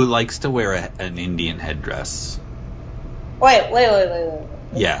who likes to wear an Indian headdress. Wait.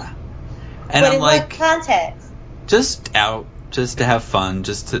 Yeah. but And I'm in like, what context? Just out, just to have fun,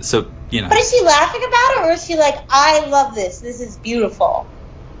 just to, so, you know. But is she laughing about it, or is she like, I love this, this is beautiful?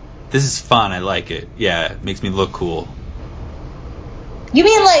 This is fun, I like it. Yeah, it makes me look cool. You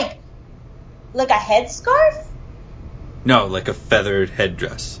mean like a headscarf? No, like a feathered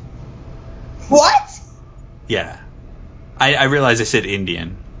headdress. What? Yeah. I realize I said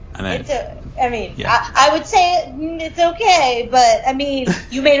Indian. And I would say it's okay, but I mean,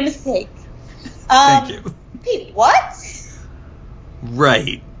 you made a mistake. Thank you. Pete, what?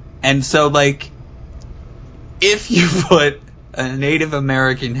 Right. And so, like, if you put a Native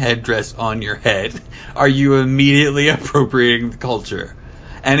American headdress on your head, are you immediately appropriating the culture?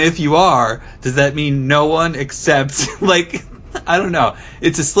 And if you are, does that mean no one except, like, I don't know.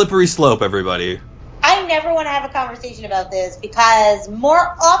 It's a slippery slope, everybody. I never want to have a conversation about this because more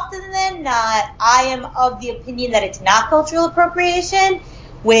often than not, I am of the opinion that it's not cultural appropriation,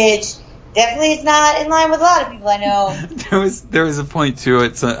 which definitely is not in line with a lot of people I know. There was a point to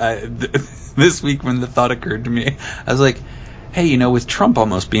it. So this week when the thought occurred to me, I was like, hey, you know, with Trump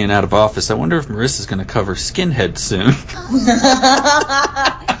almost being out of office, I wonder if Marissa's going to cover skinhead soon.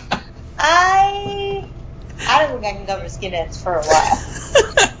 I don't think I can cover skinheads for a while.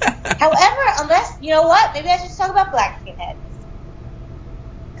 However, unless, you know what, maybe I should talk about black skinheads.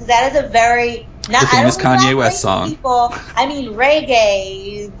 Because that is a very... the famous Kanye West song. People, I mean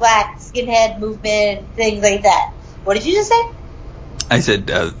reggae, black skinhead movement, things like that. What did you just say? I said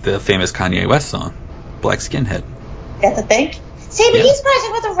the famous Kanye West song, Black Skinhead. That's a thing? See, but he's talking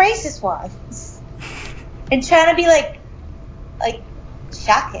about the racist ones. And trying to be like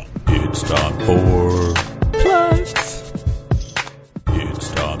shocking. It's time for plugs.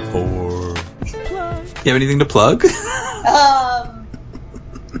 It's time for plugs. You have anything to plug?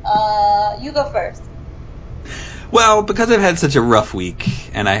 You go first. Well, because I've had such a rough week,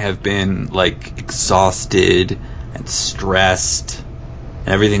 and I have been, like, exhausted and stressed and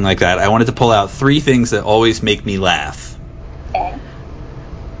everything like that, I wanted to pull out 3 things that always make me laugh. Okay.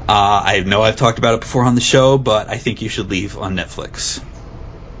 I know I've talked about it before on the show, but I Think You Should Leave on Netflix.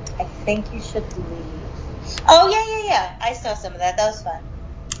 I Think You Should Leave. Oh, yeah. I saw some of that. That was fun.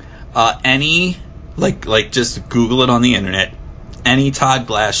 Any, just Google it on the internet. Any Todd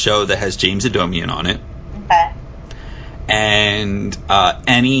Glass show that has James Adomian on it. Okay. And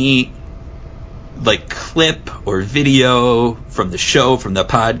any, clip or video from the show, from the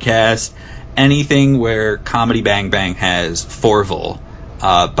podcast, anything where Comedy Bang Bang has Forville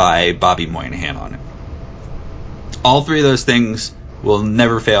by Bobby Moynihan on it. All 3 of those things will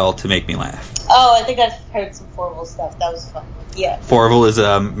never fail to make me laugh. Oh, I think I've heard some Forville stuff. That was fun. Yeah. Forville is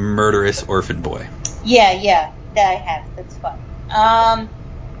a murderous orphan boy. Yeah. That I have. That's fun.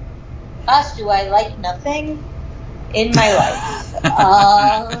 Gosh, do I like nothing in my life?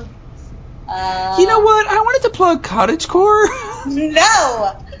 You know what? I wanted to plug Cottagecore.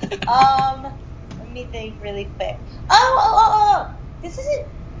 No. Let me think really quick. Oh. This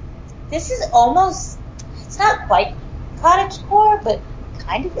is almost. It's not quite Cottagecore, but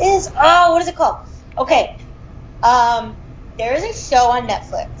kind of is. Oh, what is it called? Okay. There is a show on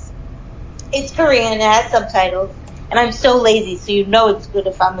Netflix. It's Korean. It has subtitles. And I'm so lazy, so you know it's good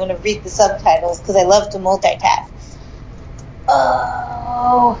if I'm going to read the subtitles, because I love to multitask.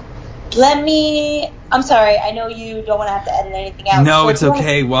 I'm sorry, I know you don't want to have to edit anything out. No, it's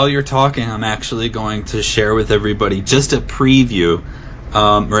okay. While you're talking, I'm actually going to share with everybody just a preview.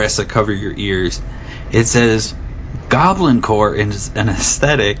 Marissa, cover your ears. It says, Goblin Core is an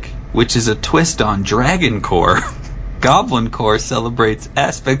aesthetic, which is a twist on Dragon Core. Goblin Core celebrates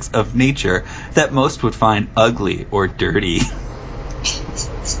aspects of nature that most would find ugly or dirty.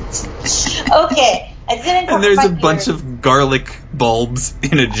 Okay, I didn't. And there's a bunch of garlic bulbs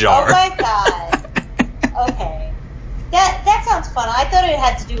in a jar. Oh my god. Okay, that sounds fun. I thought it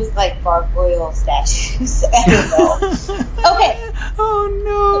had to do with gargoyle statues. I don't know. Okay. Oh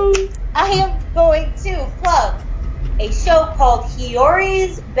no. I am going to plug a show called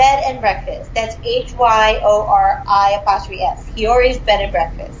Hiyori's Bed and Breakfast. That's HYORI''. Hiyori's Bed and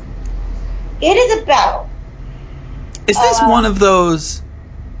Breakfast. It is about... Is this one of those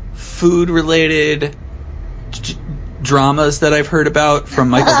food-related dramas that I've heard about from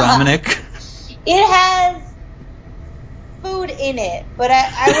Michael Dominic? It has food in it, but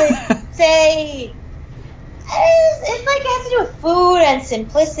I would say... It's it has to do with food and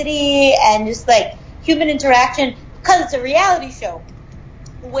simplicity and just human interaction, because it's a reality show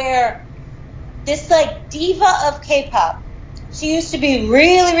where this diva of K-pop, she used to be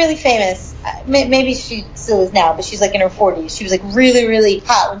really, really famous. Maybe she still is now, but she's in her 40s. She was really, really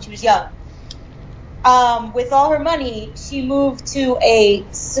hot when she was young. With all her money, she moved to a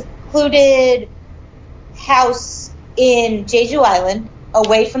secluded house in Jeju Island,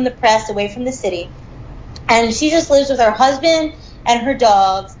 away from the press, away from the city. And she just lives with her husband and her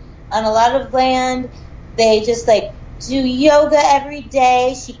dogs on a lot of land. They just do yoga every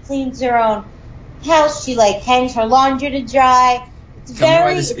day. She cleans her own house. She like hangs her laundry to dry. It's Tell me why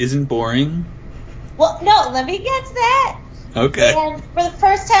very this isn't boring. well. No, let me get to that. Okay. And for the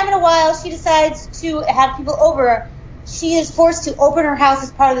first time in a while, she decides to have people over. She is forced to open her house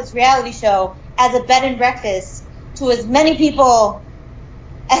as part of this reality show as a bed and breakfast to as many people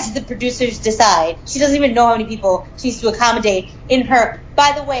as the producers decide. She doesn't even know how many people she needs to accommodate in her,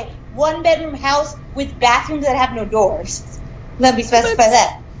 by the way, 1-bedroom house with bathrooms that have no doors. Let me specify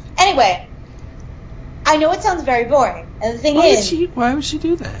that. Anyway, I know it sounds very boring. And the thing Why would she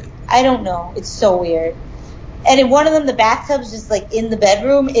do that? I don't know. It's so weird. And in one of them, the bathtub's just like in the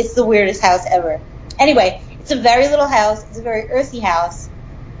bedroom. It's the weirdest house ever. Anyway, it's a very little house. It's a very earthy house.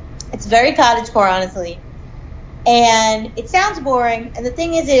 It's very cottagecore, honestly. And it sounds boring. And the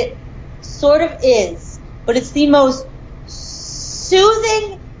thing is, it sort of is. But it's the most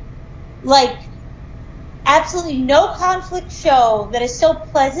soothing, like, absolutely no conflict show that is so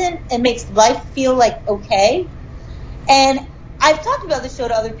pleasant and makes life feel like okay. And I've talked about the show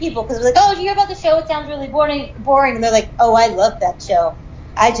to other people because they're like, oh, did you hear about the show? It sounds really boring. And they're like, oh, I love that show.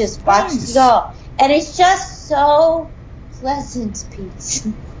 I just watched it all. And it's just so pleasant, Pete.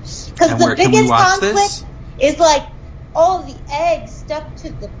 Because the biggest conflict is like, oh, the egg stuck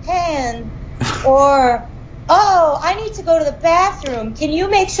to the pan. Or, oh, I need to go to the bathroom. Can you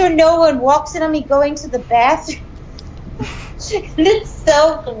make sure no one walks in on me going to the bathroom? It's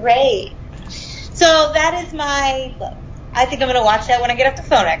so great. So that is my... I think I'm going to watch that when I get off the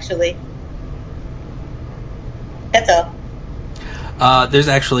phone, actually. That's all. There's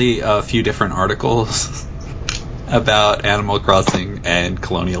actually a few different articles about Animal Crossing and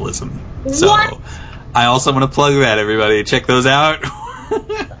colonialism. So What? I also want to plug that, everybody. Check those out.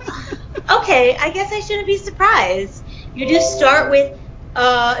 Okay, I guess I shouldn't be surprised. You just start with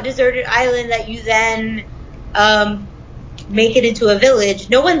a deserted island that you then make it into a village.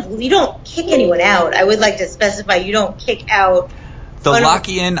 You don't kick anyone out. I would like to specify you don't kick out. The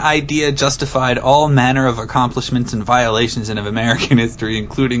Lockean idea justified all manner of accomplishments and violations of American history,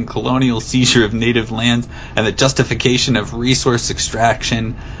 including colonial seizure of native lands and the justification of resource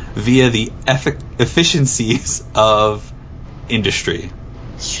extraction via the efficiencies of industry.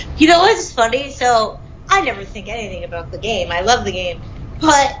 You know what's funny? So, I never think anything about the game. I love the game.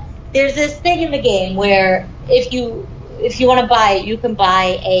 But there's this thing in the game where if you want to buy it, you can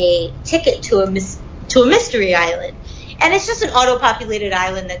buy a ticket to a mystery island. And it's just an auto-populated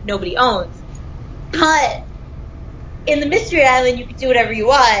island that nobody owns. But in the mystery island, you could do whatever you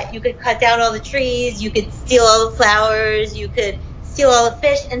want. You could cut down all the trees. You could steal all the flowers. You could steal all the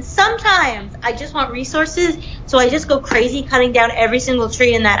fish. And sometimes I just want resources, so I just go crazy cutting down every single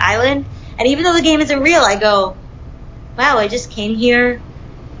tree in that island. And even though the game isn't real, I go, wow, I just came here,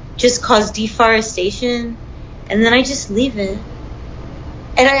 just caused deforestation, and then I just leave it.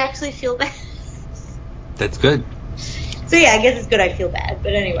 And I actually feel bad. That's good. So yeah, I guess it's good I feel bad.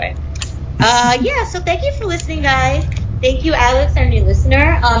 But anyway. Yeah, so thank you for listening, guys. Thank you, Alex, our new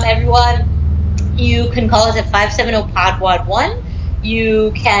listener. Everyone, you can call us at 570-PODWAD1.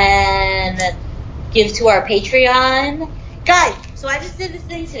 You can give to our Patreon. Guys, so I just did this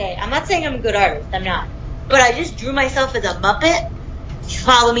thing today. I'm not saying I'm a good artist. I'm not. But I just drew myself as a Muppet.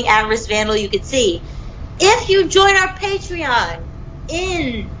 Follow me at Riss Vandal, you can see. If you join our Patreon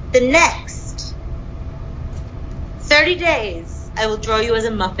in the next 30 days, I will draw you as a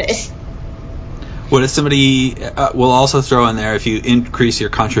Muppet. What if somebody will also throw in there if you increase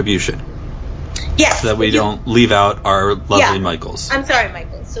your contribution? Yes. So that we don't leave out our lovely Michaels. I'm sorry,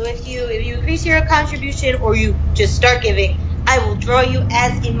 Michael. So if you increase your contribution or you just start giving, I will draw you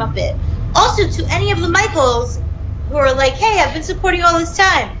as a Muppet. Also, to any of the Michaels who are like, hey, I've been supporting all this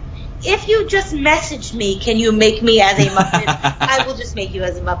time, if you just message me, can you make me as a Muppet? I will just make you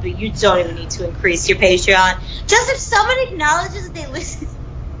as a Muppet. You don't even need to increase your Patreon. Just if someone acknowledges that they listen.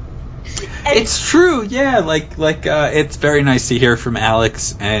 It's true, yeah. Like, it's very nice to hear from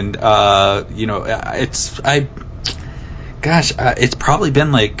Alex, and it's probably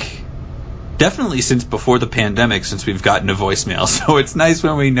been definitely since before the pandemic since we've gotten a voicemail. So it's nice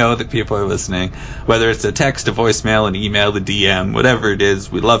when we know that people are listening, whether it's a text, a voicemail, an email, a DM, whatever it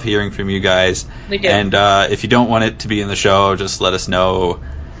is. We love hearing from you guys. We do. And if you don't want it to be in the show, just let us know.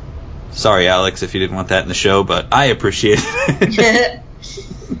 Sorry, Alex, if you didn't want that in the show, but I appreciate it.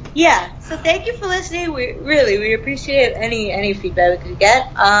 Yeah, so thank you for listening. We appreciate any feedback we could get.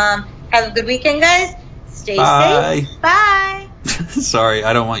 Have a good weekend, guys. Stay safe. Bye. Sorry,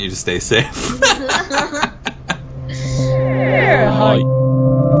 I don't want you to stay safe. Hi.